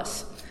even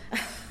worse.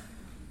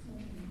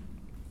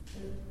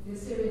 The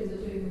Assyrians are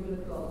doing the will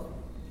of God.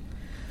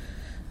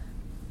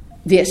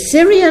 The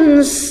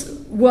Assyrians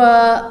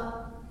were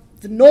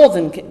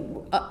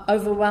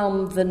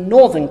overwhelmed the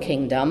northern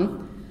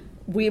kingdom.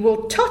 We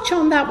will touch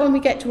on that when we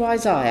get to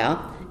Isaiah.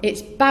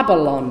 It's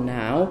Babylon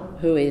now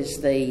who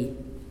is the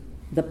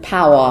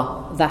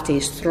power that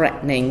is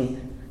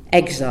threatening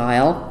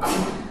exile.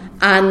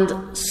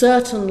 And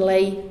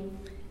certainly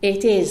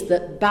it is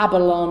that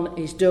Babylon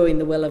is doing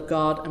the will of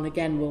God. And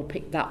again, we'll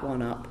pick that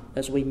one up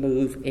as we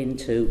move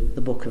into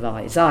the book of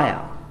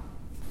Isaiah.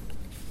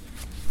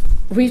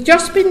 We've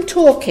just been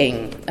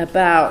talking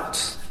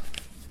about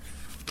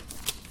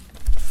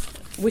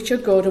which are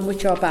good and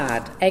which are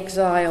bad,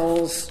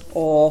 exiles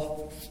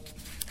or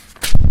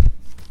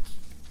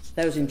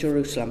those in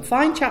Jerusalem.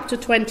 Find chapter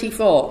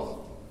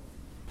 24.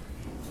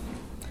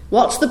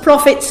 What's the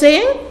prophet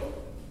seeing?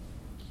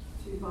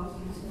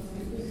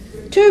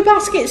 2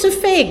 baskets of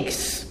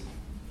figs.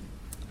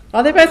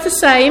 Are they both the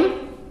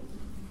same?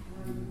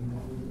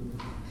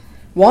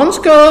 One's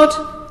good,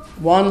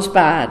 one's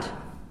bad.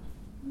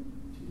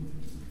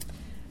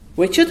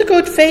 Which are the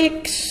good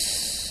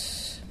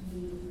figs?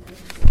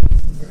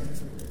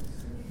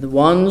 The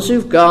ones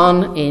who've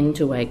gone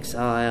into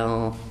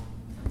exile.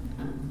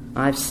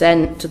 I've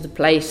sent to the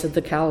place of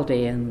the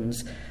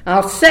Chaldeans.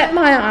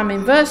 I'm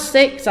in verse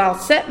 6, I'll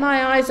set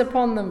my eyes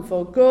upon them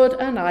for good,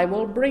 and I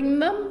will bring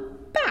them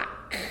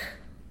back.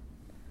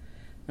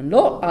 And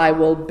look, I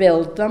will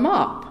build them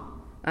up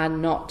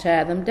and not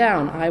tear them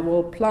down. I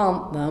will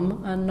plant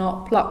them and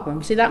not pluck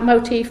them. See that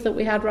motif that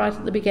we had right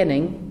at the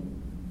beginning?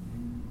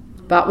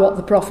 But what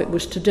the prophet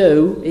was to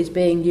do is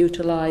being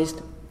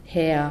utilised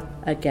here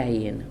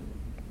again.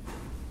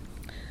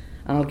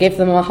 I'll give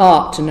them a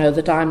heart to know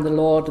that I'm the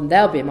Lord, and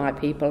they'll be my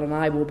people, and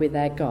I will be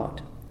their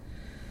God.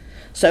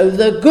 So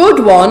the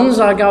good ones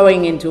are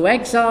going into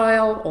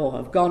exile, or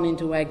have gone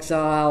into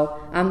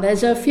exile, and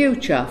there's a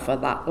future for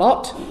that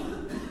lot.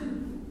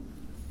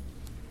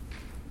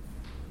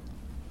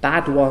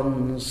 Bad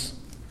ones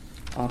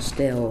are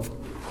still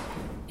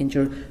in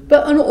Jerusalem.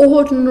 But an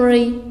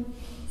ordinary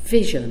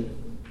vision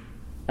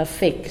of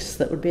figs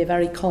that would be a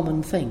very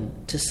common thing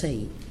to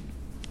see.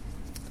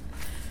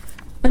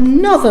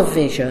 Another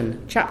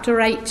vision, chapter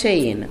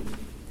 18.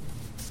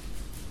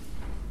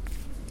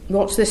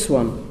 What's this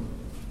one?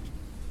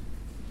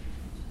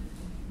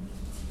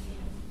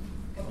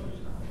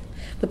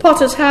 The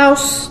potter's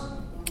house,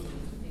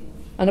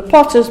 and a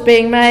potter's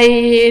being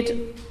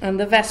made, and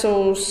the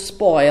vessel's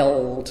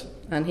spoiled,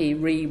 and he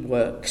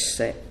reworks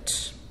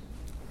it.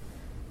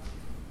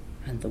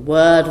 And the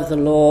word of the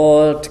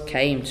Lord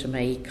came to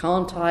me,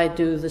 can't I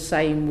do the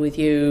same with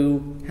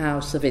you,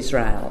 house of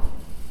Israel?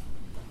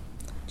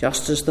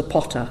 Just as the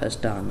potter has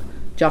done,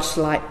 just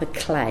like the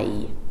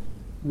clay,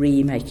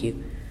 remake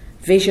you.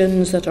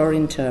 Visions that are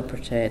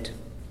interpreted.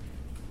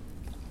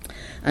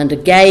 And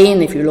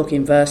again, if you look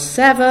in verse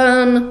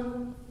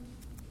 7,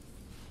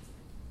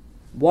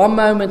 one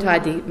moment I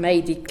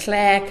may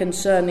declare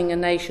concerning a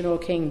nation or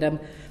kingdom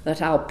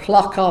that I'll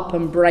pluck up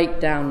and break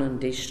down and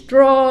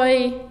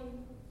destroy.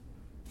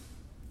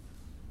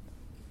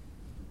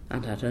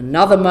 And at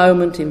another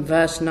moment in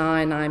verse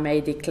 9 I may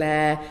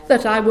declare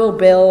that I will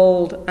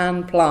build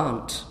and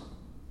plant.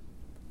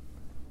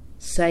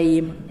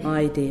 Same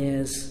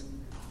ideas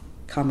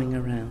coming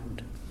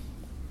around.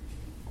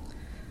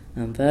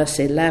 And verse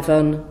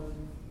 11,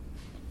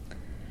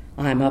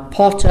 I'm a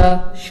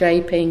potter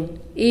shaping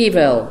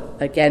evil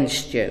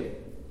against you.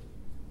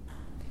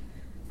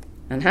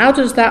 And how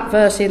does that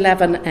verse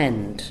 11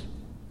 end?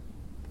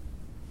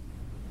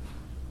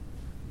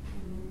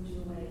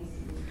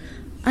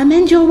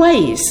 Amend your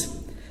ways.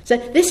 So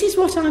this is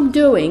what I'm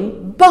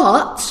doing,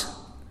 but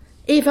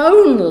if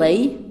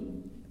only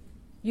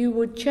you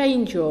would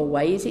change your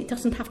ways, it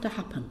doesn't have to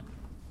happen.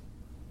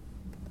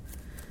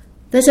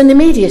 There's an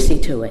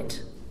immediacy to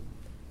it.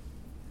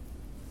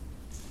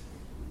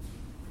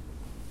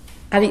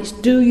 And it's,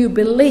 do you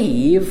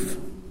believe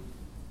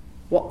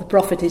what the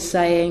prophet is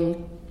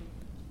saying,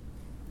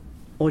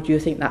 or do you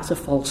think that's a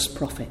false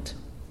prophet?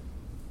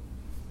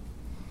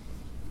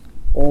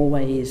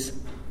 Always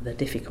the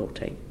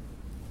difficulty.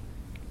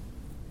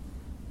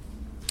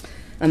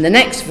 And the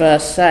next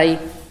verse say,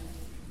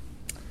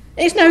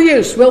 it's no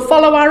use, we'll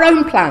follow our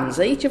own plans.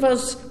 Each of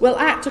us will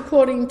act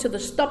according to the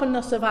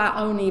stubbornness of our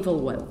own evil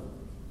will.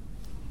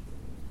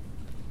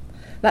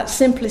 That's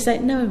simply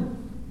saying, no.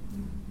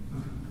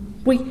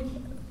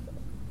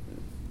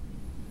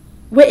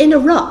 We're in a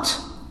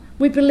rut.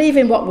 We believe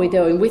in what we're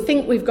doing. We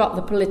think we've got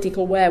the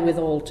political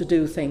wherewithal to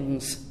do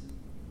things.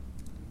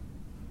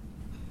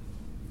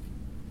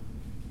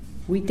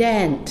 We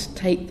daren't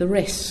take the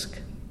risk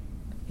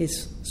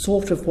is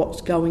sort of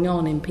what's going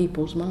on in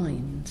people's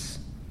minds.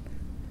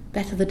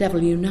 Better the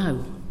devil you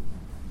know.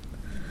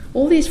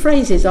 All these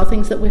phrases are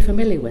things that we're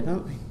familiar with,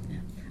 aren't they? Yeah.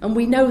 And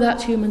we know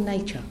that's human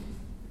nature.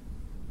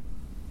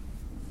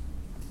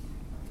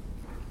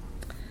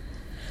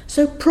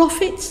 So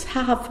prophets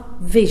have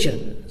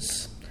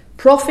visions.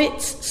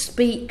 Prophets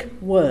speak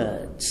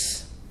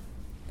words.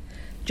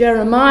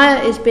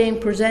 Jeremiah is being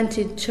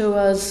presented to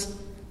us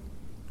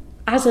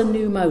as a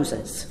new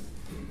Moses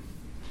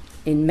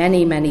in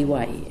many, many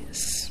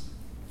ways.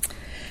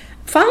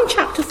 Find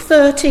chapter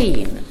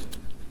 13.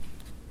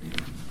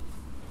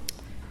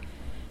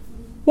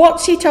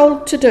 What's he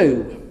told to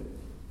do?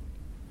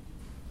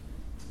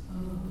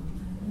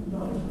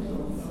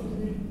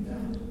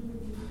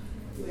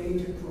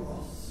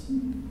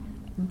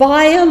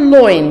 Buy a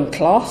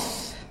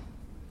loincloth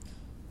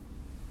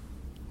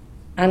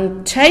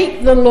and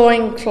take the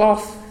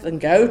loincloth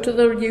and go to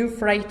the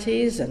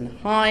Euphrates and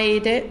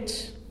hide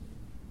it.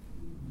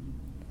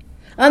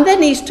 And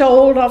then he's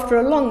told after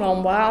a long,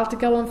 long while to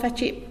go and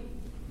fetch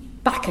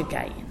it back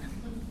again.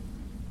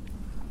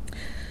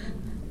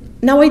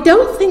 Now, I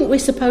don't think we're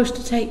supposed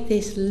to take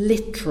this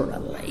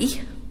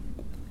literally,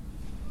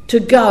 to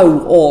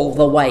go all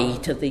the way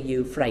to the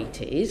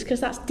Euphrates, because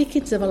that's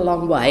dickens of a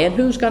long way, and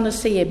who's going to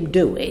see him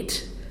do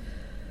it?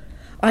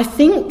 I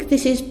think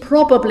this is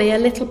probably a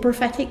little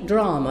prophetic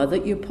drama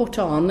that you put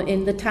on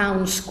in the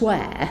town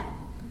square,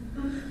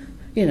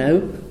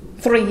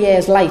 3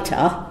 years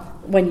later,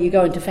 when you're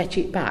going to fetch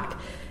it back.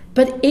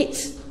 But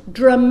it's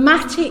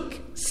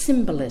dramatic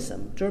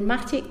symbolism,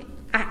 dramatic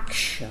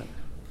action.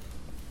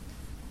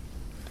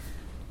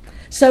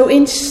 So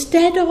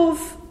instead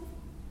of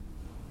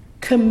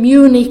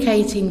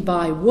communicating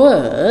by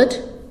word,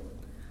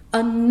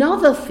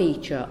 another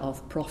feature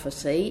of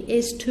prophecy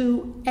is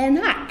to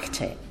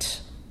enact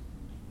it.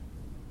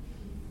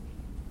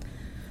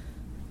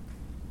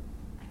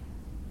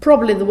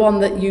 Probably the one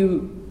that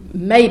you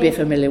may be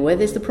familiar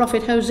with is the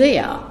prophet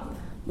Hosea,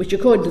 which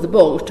according to the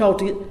book was told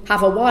to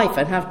have a wife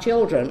and have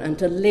children and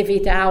to live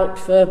it out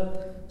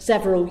for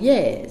several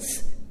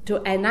years,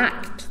 to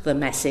enact the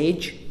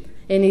message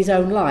in his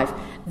own life.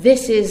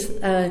 This is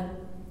a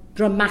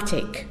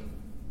dramatic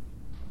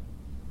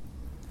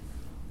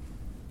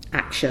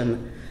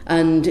action,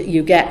 and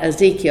you get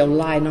Ezekiel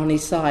lying on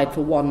his side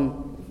for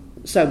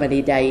so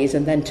many days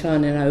and then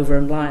turning over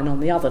and lying on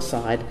the other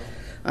side.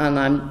 And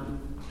I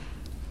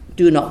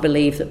do not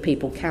believe that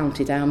people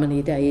counted how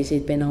many days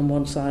he'd been on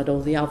one side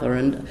or the other.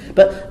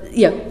 But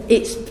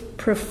it's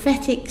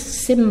prophetic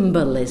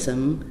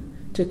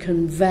symbolism to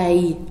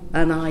convey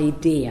an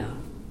idea,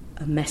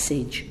 a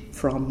message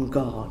from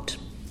God.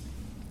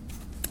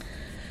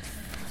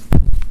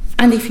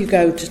 And if you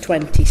go to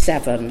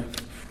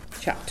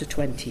chapter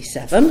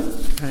 27,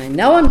 I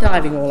know I'm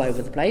diving all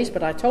over the place,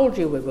 but I told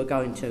you we were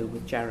going to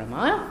with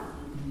Jeremiah.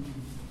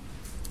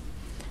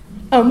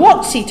 And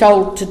what's he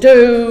told to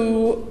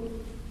do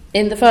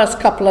in the first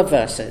couple of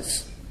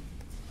verses?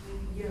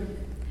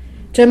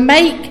 To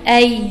make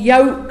a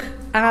yoke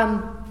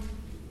and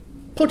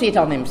put it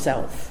on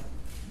himself.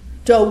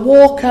 To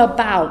walk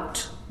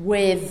about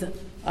with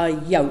a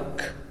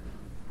yoke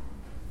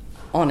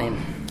on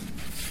him.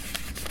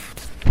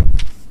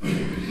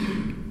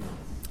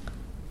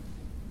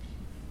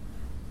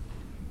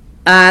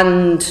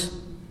 And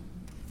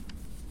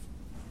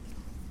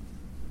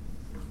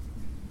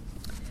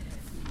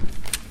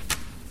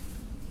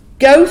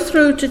go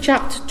through to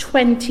chapter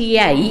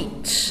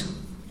 28,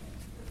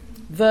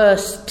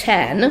 verse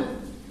 10.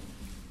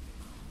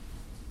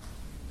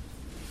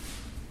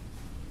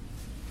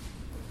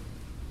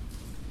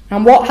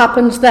 And what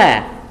happens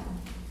there?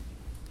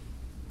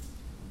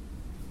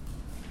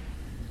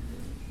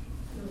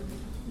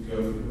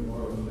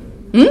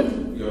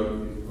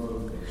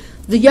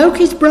 The yoke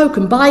is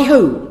broken by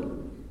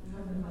who?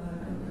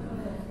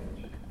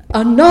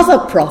 Another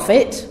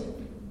prophet,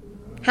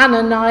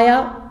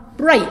 Hananiah,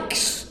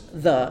 breaks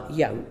the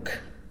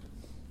yoke.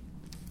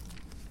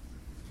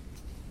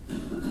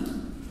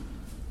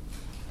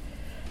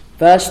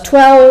 Verse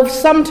 12,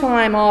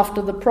 sometime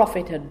after the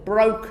prophet had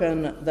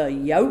broken the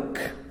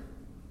yoke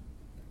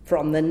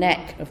from the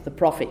neck of the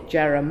prophet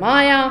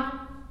Jeremiah,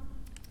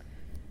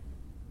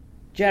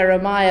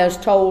 Jeremiah is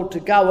told to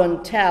go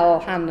and tell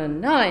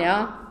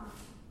Hananiah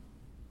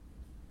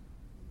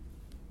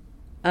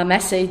a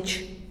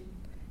message,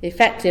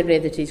 effectively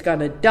that he's going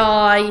to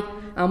die.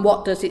 And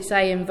what does it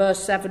say in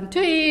verse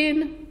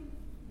 17?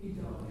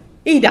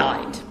 He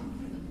died.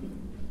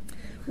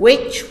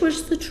 Which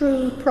was the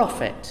true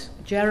prophet,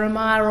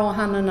 Jeremiah or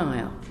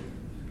Hananiah?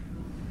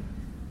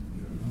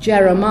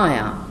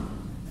 Jeremiah.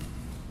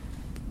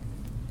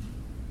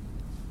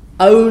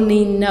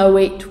 Only know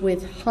it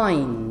with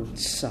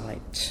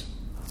hindsight.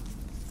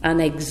 An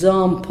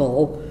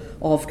example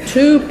of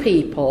two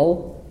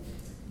people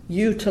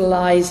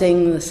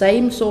utilising the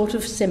same sort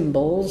of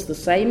symbols, the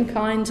same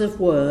kinds of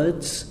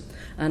words,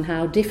 and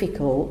how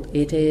difficult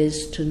it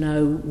is to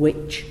know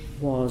which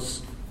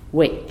was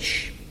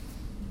which.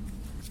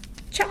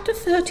 Chapter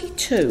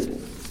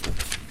 32.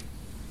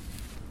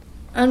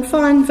 and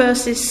find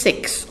verses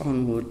 6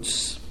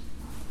 onwards.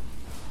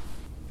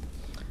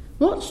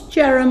 What's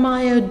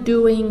Jeremiah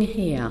doing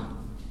here?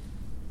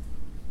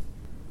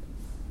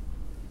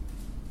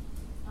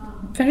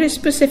 Very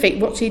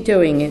specific, what's he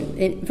doing?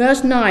 In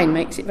verse 9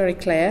 makes it very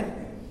clear.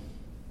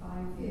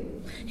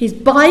 He's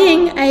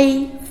buying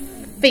a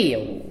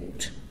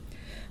field.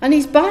 And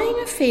he's buying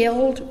a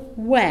field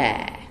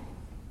where?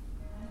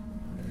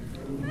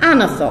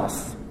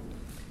 Anathoth,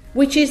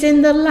 which is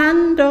in the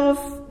land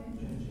of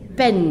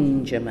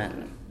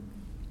Benjamin.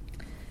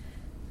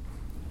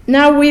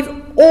 Now, we've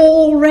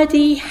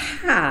already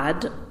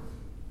had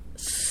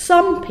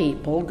some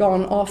people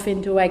gone off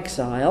into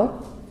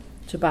exile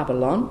to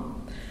Babylon.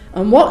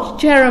 And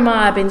what's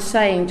Jeremiah been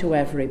saying to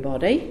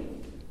everybody?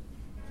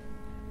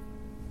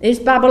 Is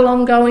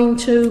Babylon going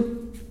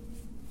to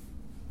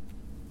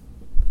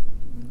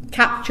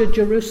capture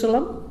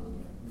Jerusalem?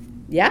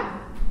 Yeah?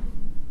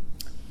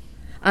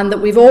 And that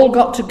we've all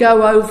got to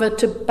go over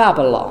to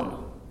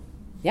Babylon.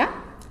 Yeah?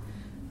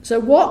 So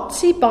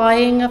what's he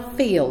buying a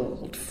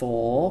field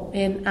for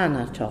in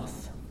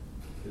Anathoth?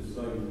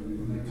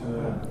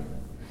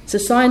 It's a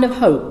sign of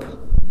hope.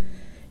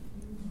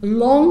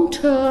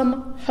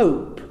 Long-term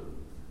hope.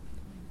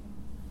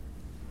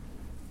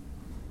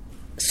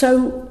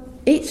 So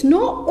it's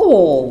not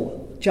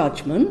all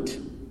judgment.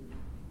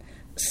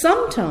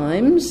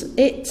 Sometimes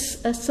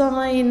it's a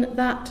sign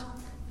that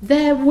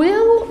there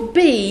will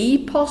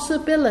be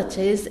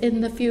possibilities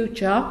in the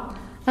future,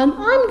 and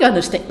I'm going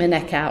to stick my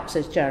neck out,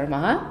 says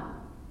Jeremiah,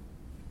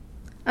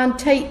 and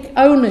take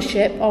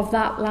ownership of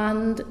that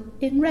land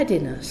in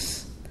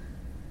readiness.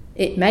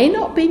 It may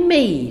not be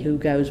me who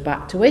goes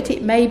back to it,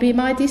 it may be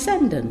my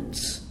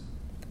descendants,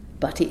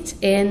 but it's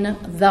in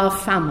the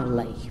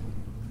family.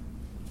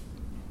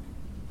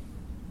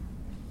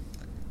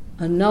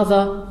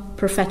 Another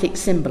prophetic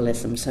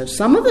symbolism. So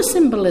some of the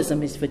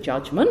symbolism is for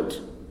judgment,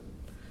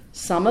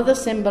 some of the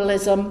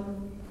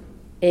symbolism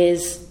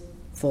is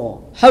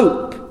for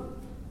hope.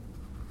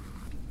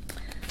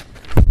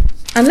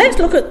 And let's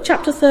look at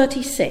chapter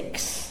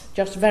 36,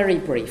 just very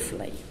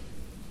briefly.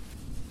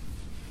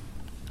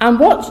 And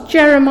what's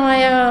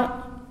Jeremiah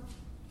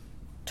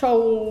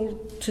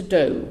told to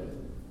do?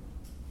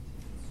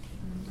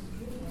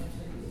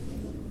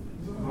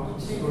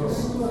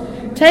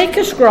 Take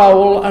a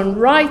scroll and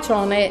write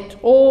on it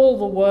all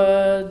the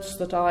words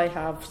that I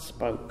have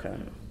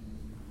spoken.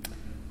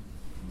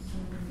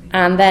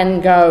 And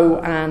then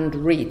go and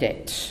read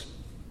it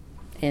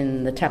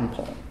in the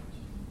temple.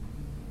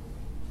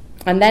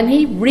 And then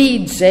he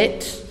reads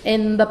it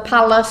in the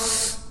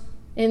palace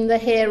in the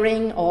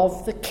hearing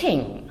of the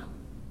king.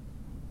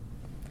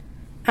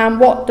 And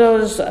what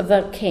does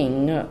the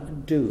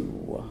king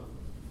do?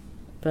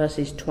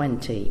 Verses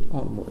 20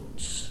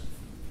 onwards.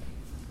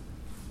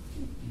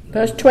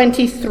 Verse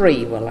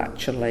 23 will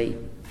actually.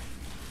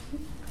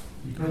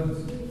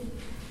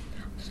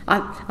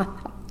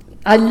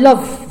 I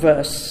love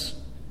verse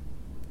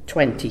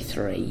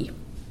 23.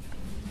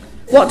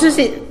 What does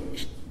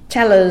it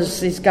tell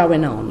us is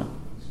going on?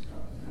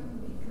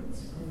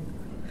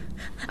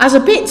 As a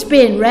bit's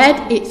being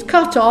read, it's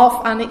cut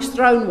off and it's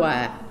thrown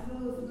where?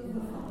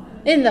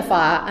 In the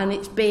fire, and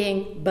it's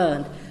being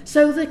burned.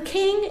 So the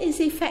king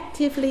is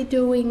effectively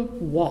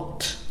doing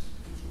what?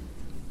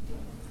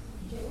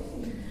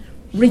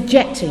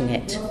 Rejecting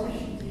it.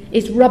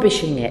 He's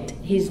rubbishing it.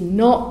 He's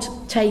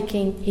not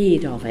taking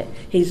heed of it.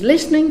 He's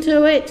listening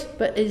to it,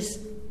 but is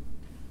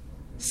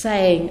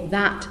saying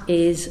that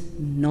is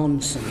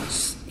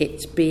nonsense.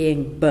 It's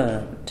being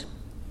burned.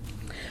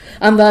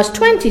 And verse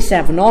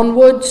 27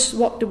 onwards,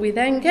 what do we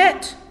then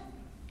get?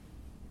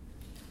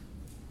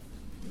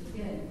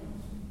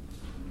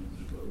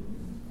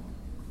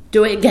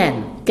 Do it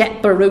again.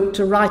 Get Baruch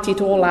to write it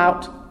all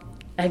out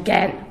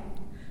again.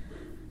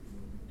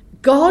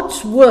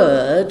 God's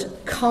word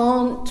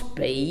can't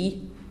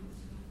be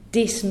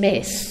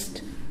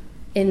dismissed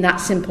in that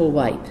simple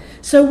way.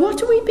 So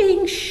what are we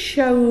being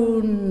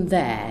shown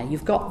there?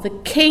 You've got the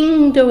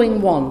king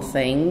doing one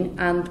thing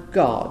and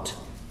God.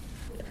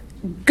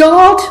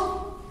 God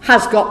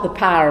has got the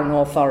power and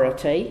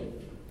authority,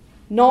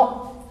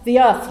 not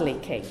the earthly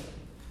king.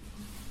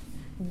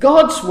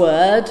 God's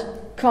word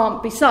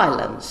can't be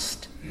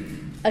silenced.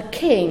 A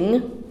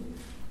king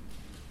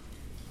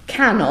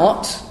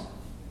cannot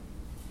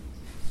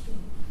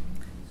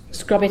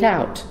scrub it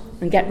out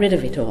and get rid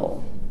of it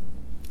all.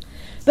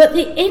 But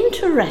the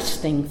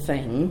interesting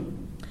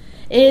thing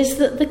is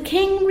that the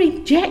king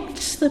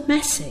rejects the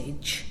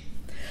message.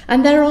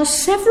 And there are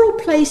several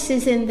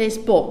places in this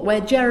book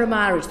where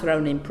Jeremiah is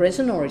thrown in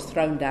prison or is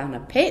thrown down a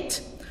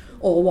pit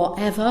or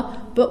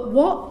whatever. But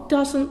what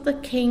doesn't the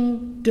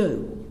king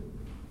do?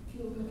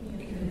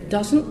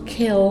 Doesn't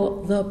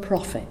kill the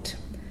prophet.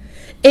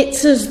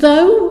 It's as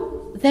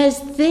though there's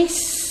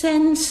this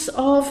sense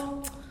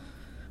of,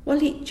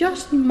 well, it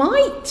just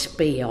might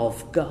be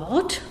of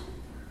God.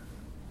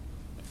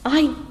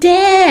 I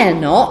dare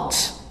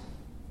not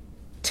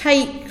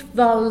take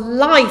the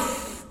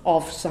life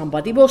of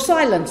somebody. We'll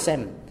silence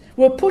him.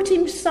 We'll put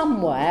him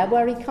somewhere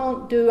where he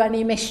can't do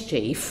any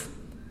mischief.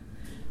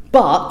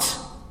 But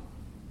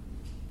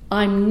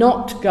I'm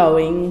not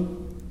going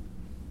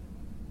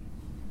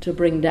to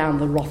bring down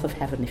the wrath of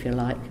heaven, if you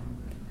like,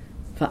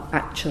 for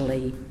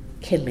actually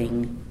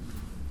killing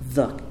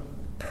the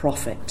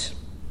prophet.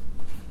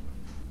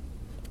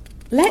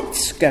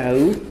 Let's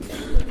go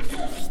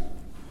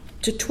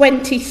to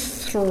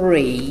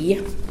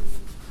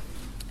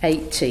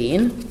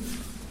 23:18.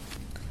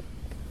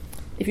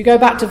 If you go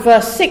back to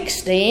verse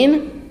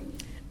 16,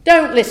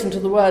 don't listen to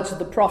the words of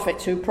the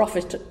prophets who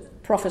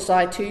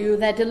prophesy to you.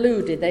 They're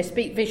deluded. They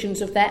speak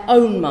visions of their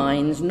own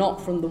minds,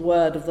 not from the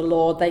word of the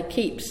Lord. They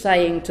keep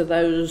saying to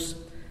those,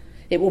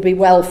 it will be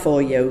well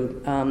for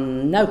you.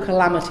 No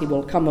calamity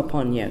will come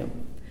upon you.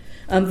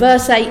 And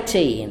verse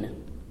 18,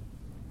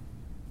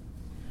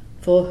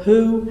 for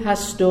who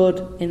has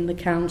stood in the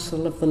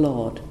counsel of the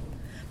Lord?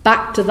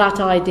 Back to that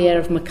idea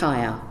of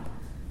Micaiah,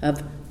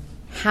 of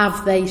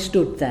have they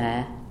stood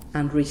there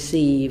and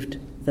received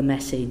the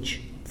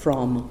message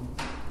from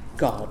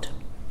God?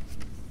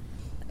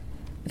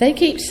 They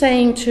keep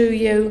saying to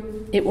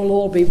you, it will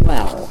all be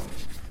well.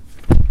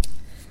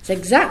 It's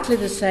exactly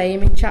the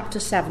same in chapter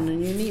 7,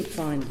 and you need to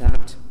find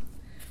that,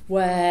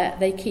 where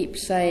they keep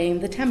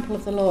saying, the temple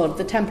of the Lord,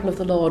 the temple of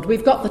the Lord.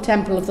 We've got the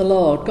temple of the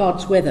Lord,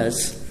 God's with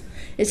us.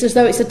 It's as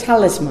though it's a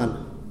talisman.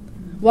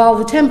 While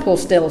the temple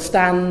still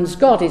stands,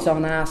 God is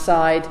on our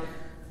side,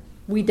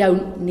 we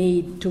don't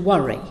need to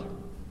worry.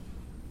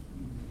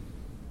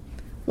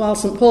 While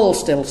St. Paul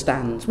still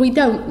stands, we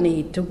don't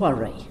need to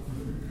worry.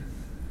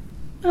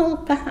 Well,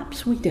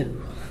 perhaps we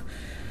do.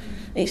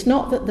 It's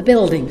not that the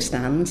building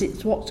stands,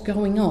 it's what's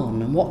going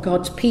on and what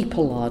God's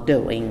people are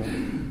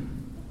doing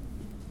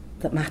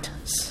that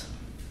matters.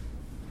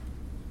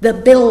 The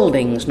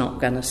building's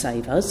not going to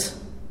save us.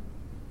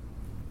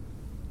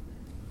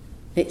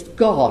 It's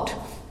God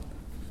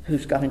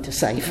who's going to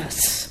save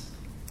us.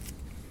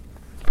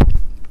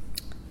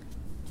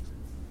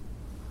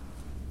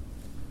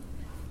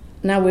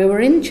 Now, we were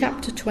in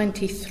chapter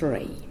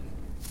 23.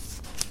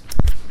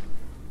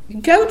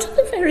 Go to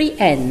the very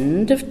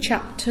end of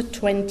chapter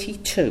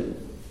 22.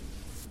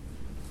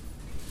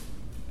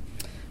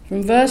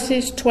 From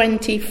verses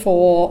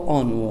 24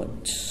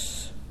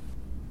 onwards.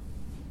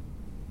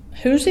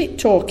 Who's it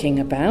talking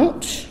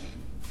about?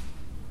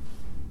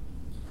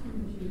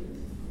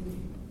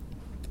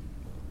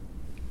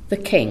 The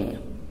king.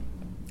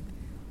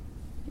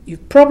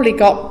 You've probably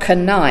got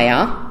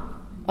Coniah,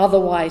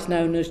 otherwise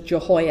known as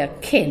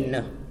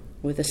Jehoiakim,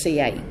 with a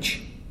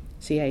CH,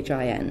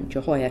 C-H-I-N,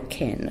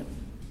 Jehoiakim.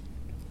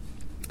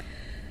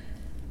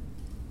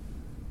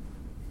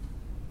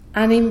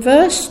 And in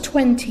verse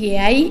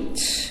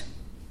 28,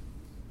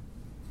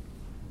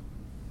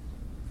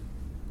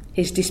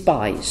 he's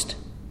despised,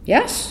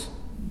 yes?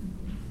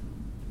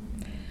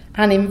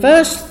 And in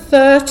verse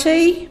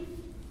 30,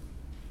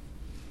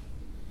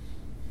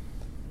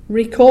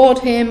 record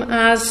him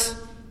as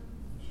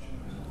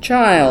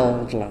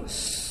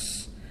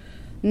childless.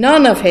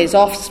 None of his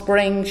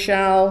offspring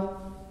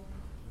shall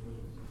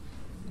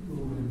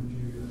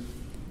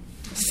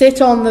sit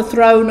on the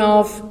throne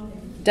of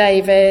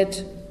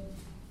David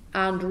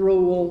and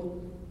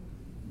rule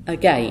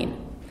again.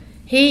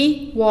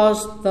 He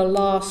was the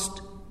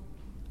last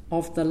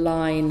of the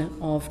line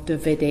of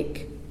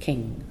Davidic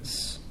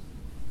kings.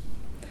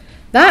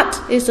 That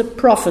is a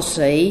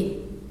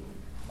prophecy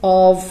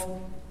of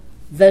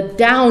the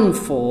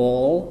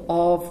downfall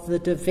of the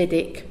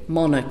Davidic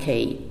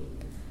monarchy.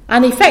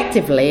 And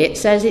effectively it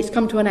says it's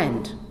come to an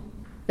end.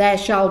 There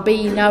shall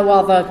be no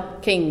other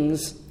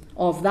kings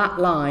of that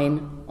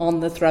line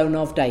on the throne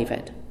of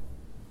David.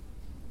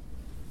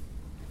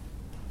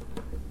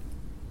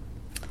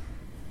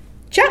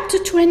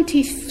 Chapter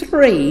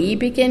 23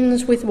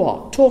 begins with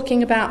what?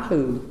 Talking about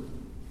who?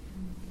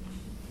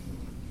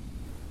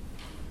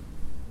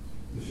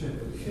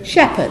 The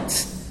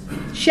Shepherds.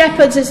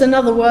 Shepherds is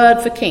another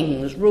word for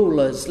kings,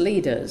 rulers,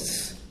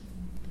 leaders.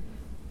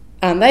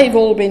 And they've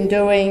all been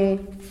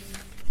doing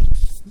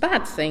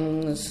bad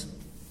things,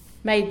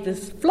 made the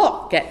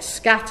flock get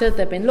scattered.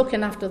 They've been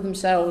looking after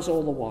themselves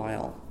all the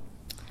while.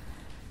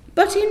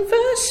 But in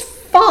verse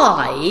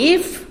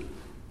 5,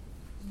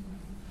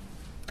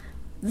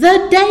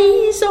 the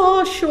days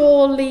are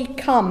surely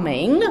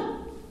coming,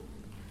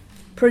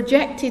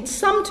 projected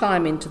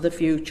sometime into the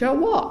future,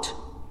 what?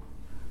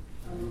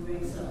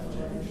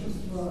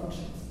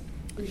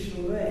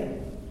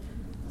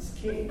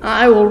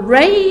 I will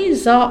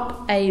raise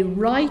up a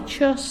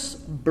righteous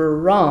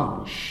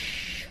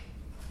branch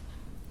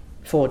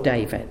for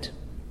David.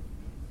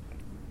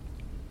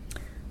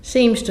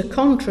 Seems to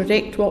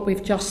contradict what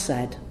we've just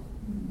said.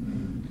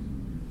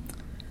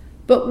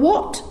 But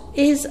what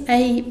is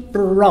a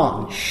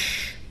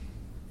branch?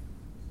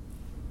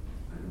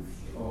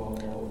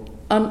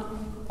 An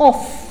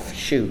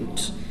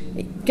offshoot.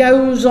 It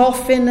goes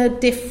off in a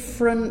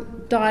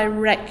different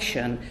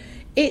direction.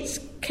 It's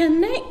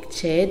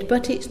connected,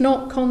 but it's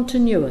not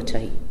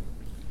continuity.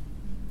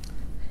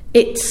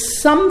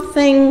 It's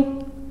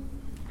something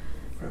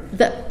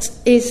that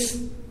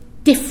is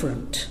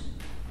different.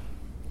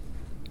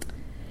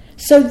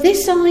 So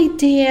this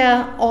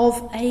idea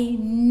of a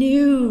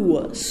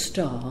new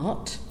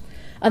start,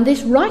 and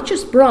this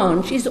righteous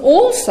branch is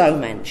also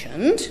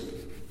mentioned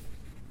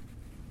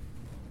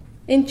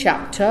in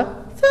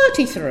chapter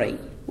 33.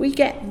 We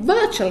get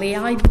virtually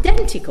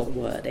identical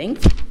wording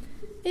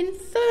in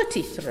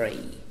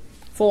 33,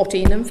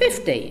 14 and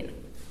 15.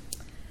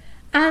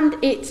 And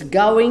it's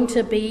going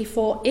to be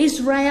for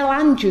Israel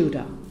and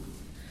Judah.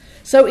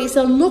 So it's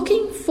a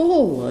looking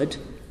forward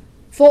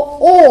for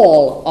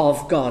all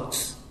of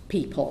God's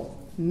people,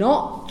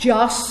 not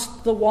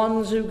just the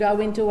ones who go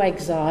into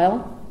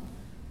exile.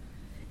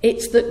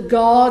 It's that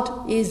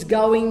God is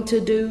going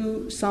to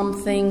do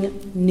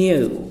something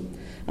new.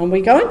 And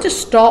we're going to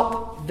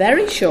stop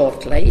very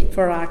shortly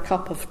for our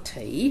cup of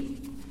tea.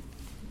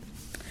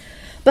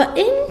 But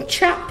in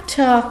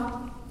chapter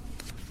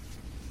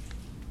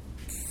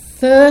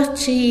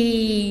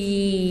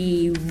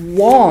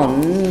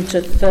 31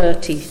 to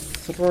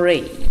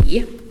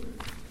 33,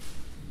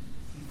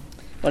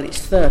 well,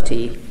 it's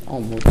 30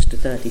 onwards to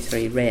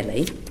 33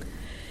 really,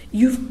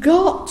 you've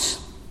got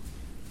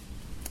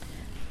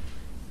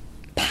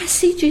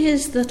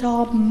passages that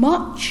are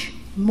much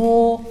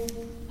more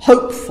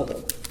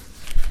hopeful.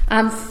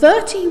 And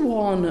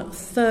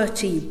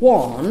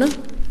 31:31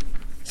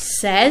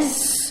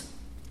 says,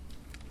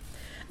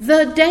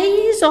 "The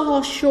days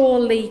are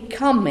surely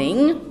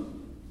coming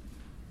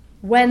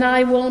when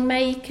I will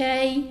make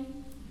a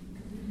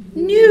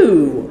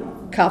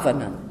new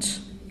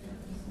covenant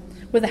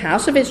with the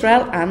house of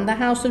Israel and the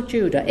house of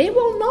Judah. It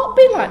will not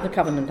be like the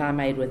covenant I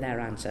made with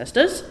their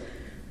ancestors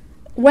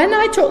when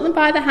I took them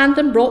by the hand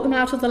and brought them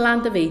out of the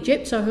land of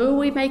Egypt." So who are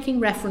we making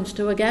reference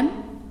to again?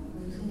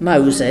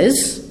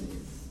 Moses.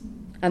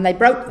 And they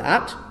broke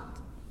that.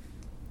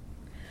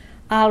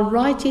 "I'll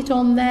write it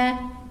on their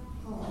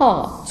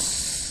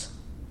hearts.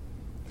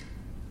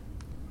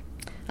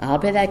 I'll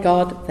be their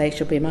God, they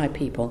shall be my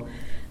people."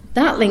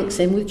 That links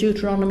in with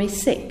Deuteronomy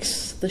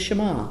 6, the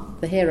Shema,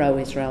 the Hear, O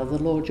Israel,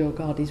 the Lord your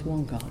God is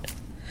one God.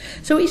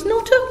 So it's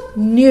not a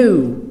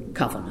new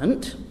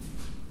covenant,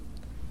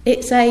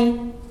 it's a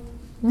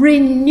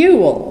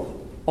renewal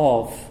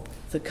of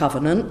the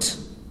covenant,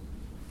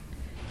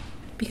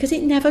 because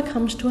it never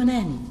comes to an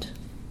end.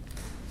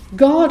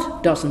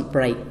 God doesn't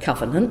break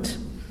covenant,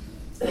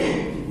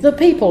 the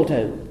people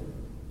do.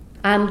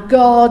 And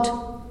God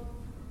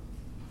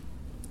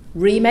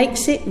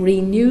remakes it,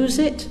 renews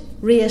it,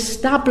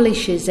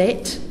 re-establishes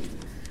it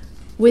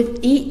with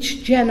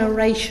each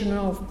generation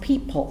of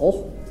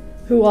people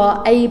who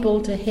are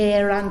able to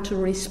hear and to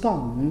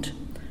respond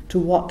to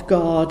what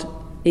God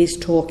is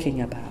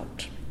talking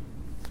about.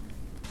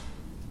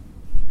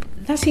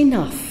 That's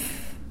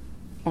enough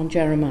on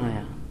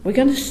Jeremiah. We're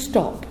going to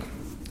stop.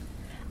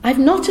 I've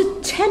not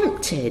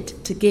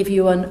attempted to give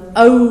you an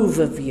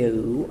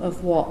overview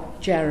of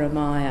what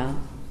Jeremiah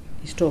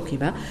is talking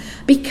about,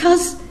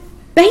 because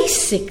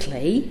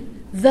basically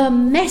the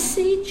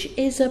message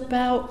is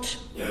about,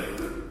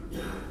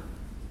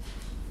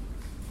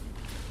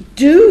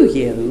 do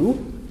you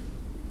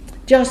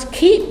just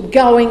keep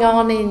going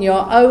on in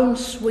your own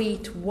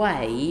sweet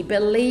way,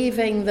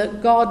 believing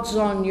that God's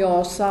on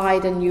your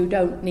side and you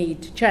don't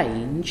need to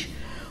change?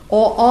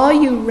 Or are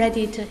you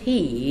ready to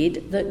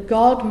heed that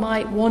God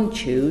might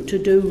want you to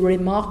do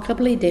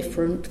remarkably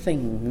different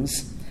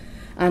things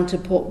and to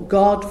put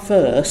God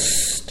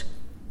first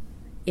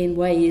in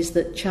ways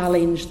that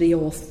challenge the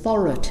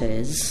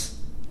authorities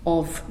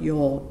of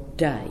your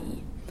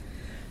day?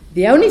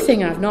 The only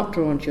thing I've not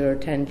drawn to your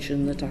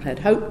attention that I had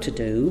hoped to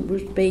do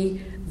would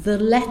be the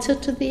letter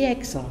to the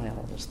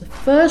exiles, the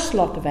first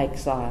lot of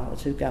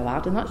exiles who go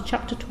out, and that's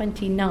chapter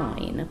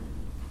 29.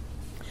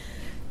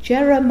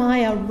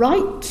 Jeremiah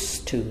writes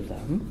to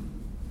them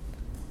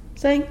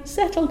saying,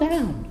 settle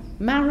down,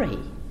 marry.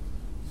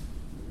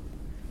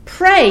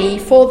 Pray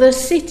for the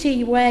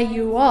city where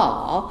you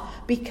are,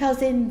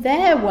 because in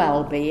their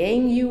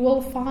well-being you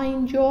will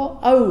find your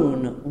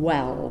own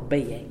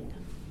well-being.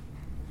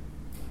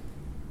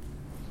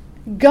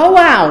 Go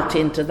out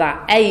into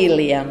that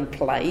alien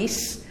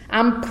place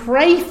and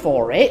pray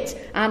for it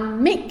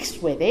and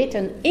mix with it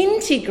and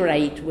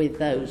integrate with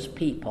those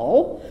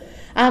people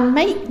and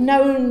make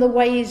known the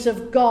ways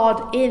of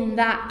God in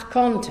that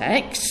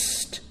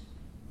context.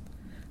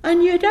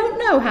 And you don't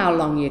know how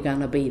long you're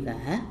going to be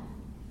there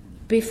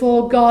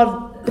before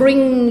God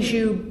brings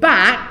you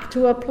back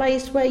to a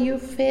place where you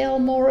feel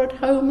more at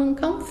home and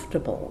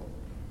comfortable.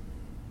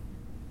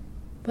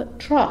 But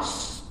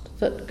trust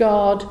that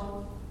God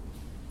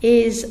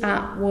is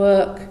at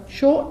work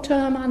short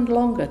term and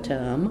longer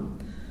term,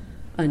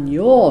 and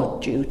your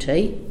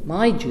duty,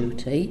 my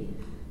duty,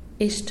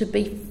 is to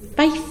be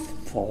faithful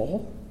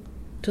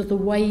to the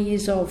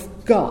ways of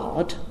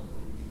God,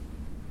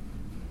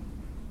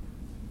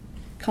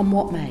 come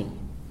what may,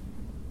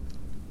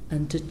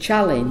 and to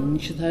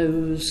challenge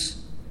those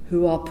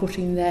who are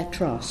putting their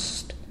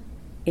trust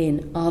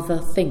in other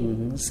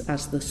things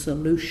as the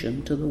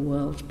solution to the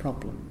world's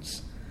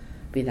problems,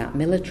 be that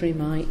military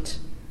might,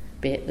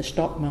 be it the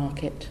stock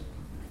market,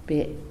 be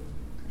it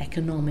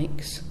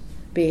economics,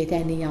 be it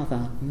any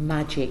other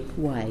magic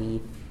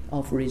way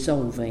of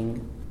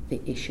resolving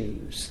the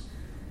issues.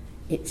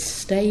 It's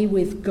stay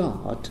with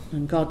God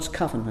and God's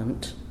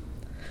covenant.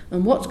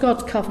 And what's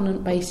God's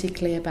covenant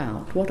basically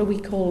about? What are we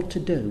called to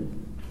do?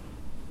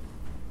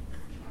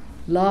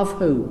 Love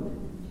who?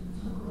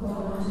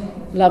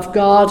 Love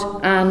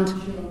God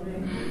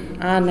and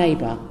our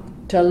neighbour.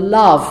 To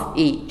love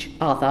each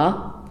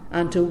other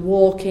and to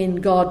walk in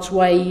God's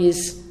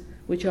ways,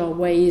 which are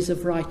ways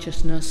of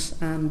righteousness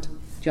and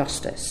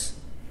justice.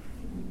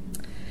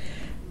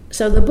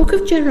 So the book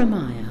of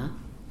Jeremiah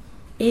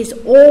is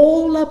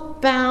all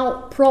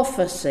about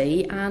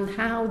prophecy and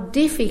how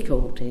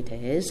difficult it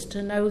is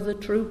to know the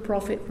true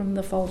prophet from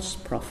the false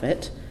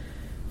prophet.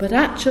 But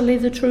actually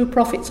the true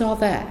prophets are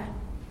there.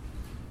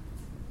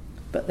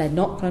 But they're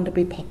not going to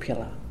be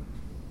popular.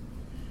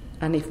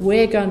 And if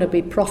we're going to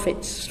be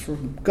prophets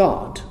from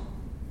God,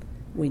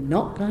 we're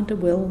not going to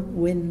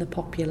win the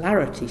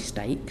popularity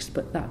stakes,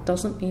 but that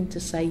doesn't mean to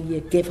say you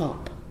give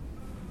up.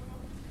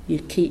 You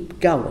keep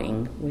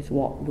going with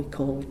what we're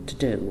called to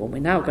do. And we're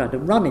now going to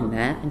run in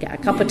there and get a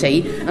cup of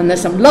tea, and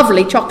there's some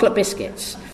lovely chocolate biscuits.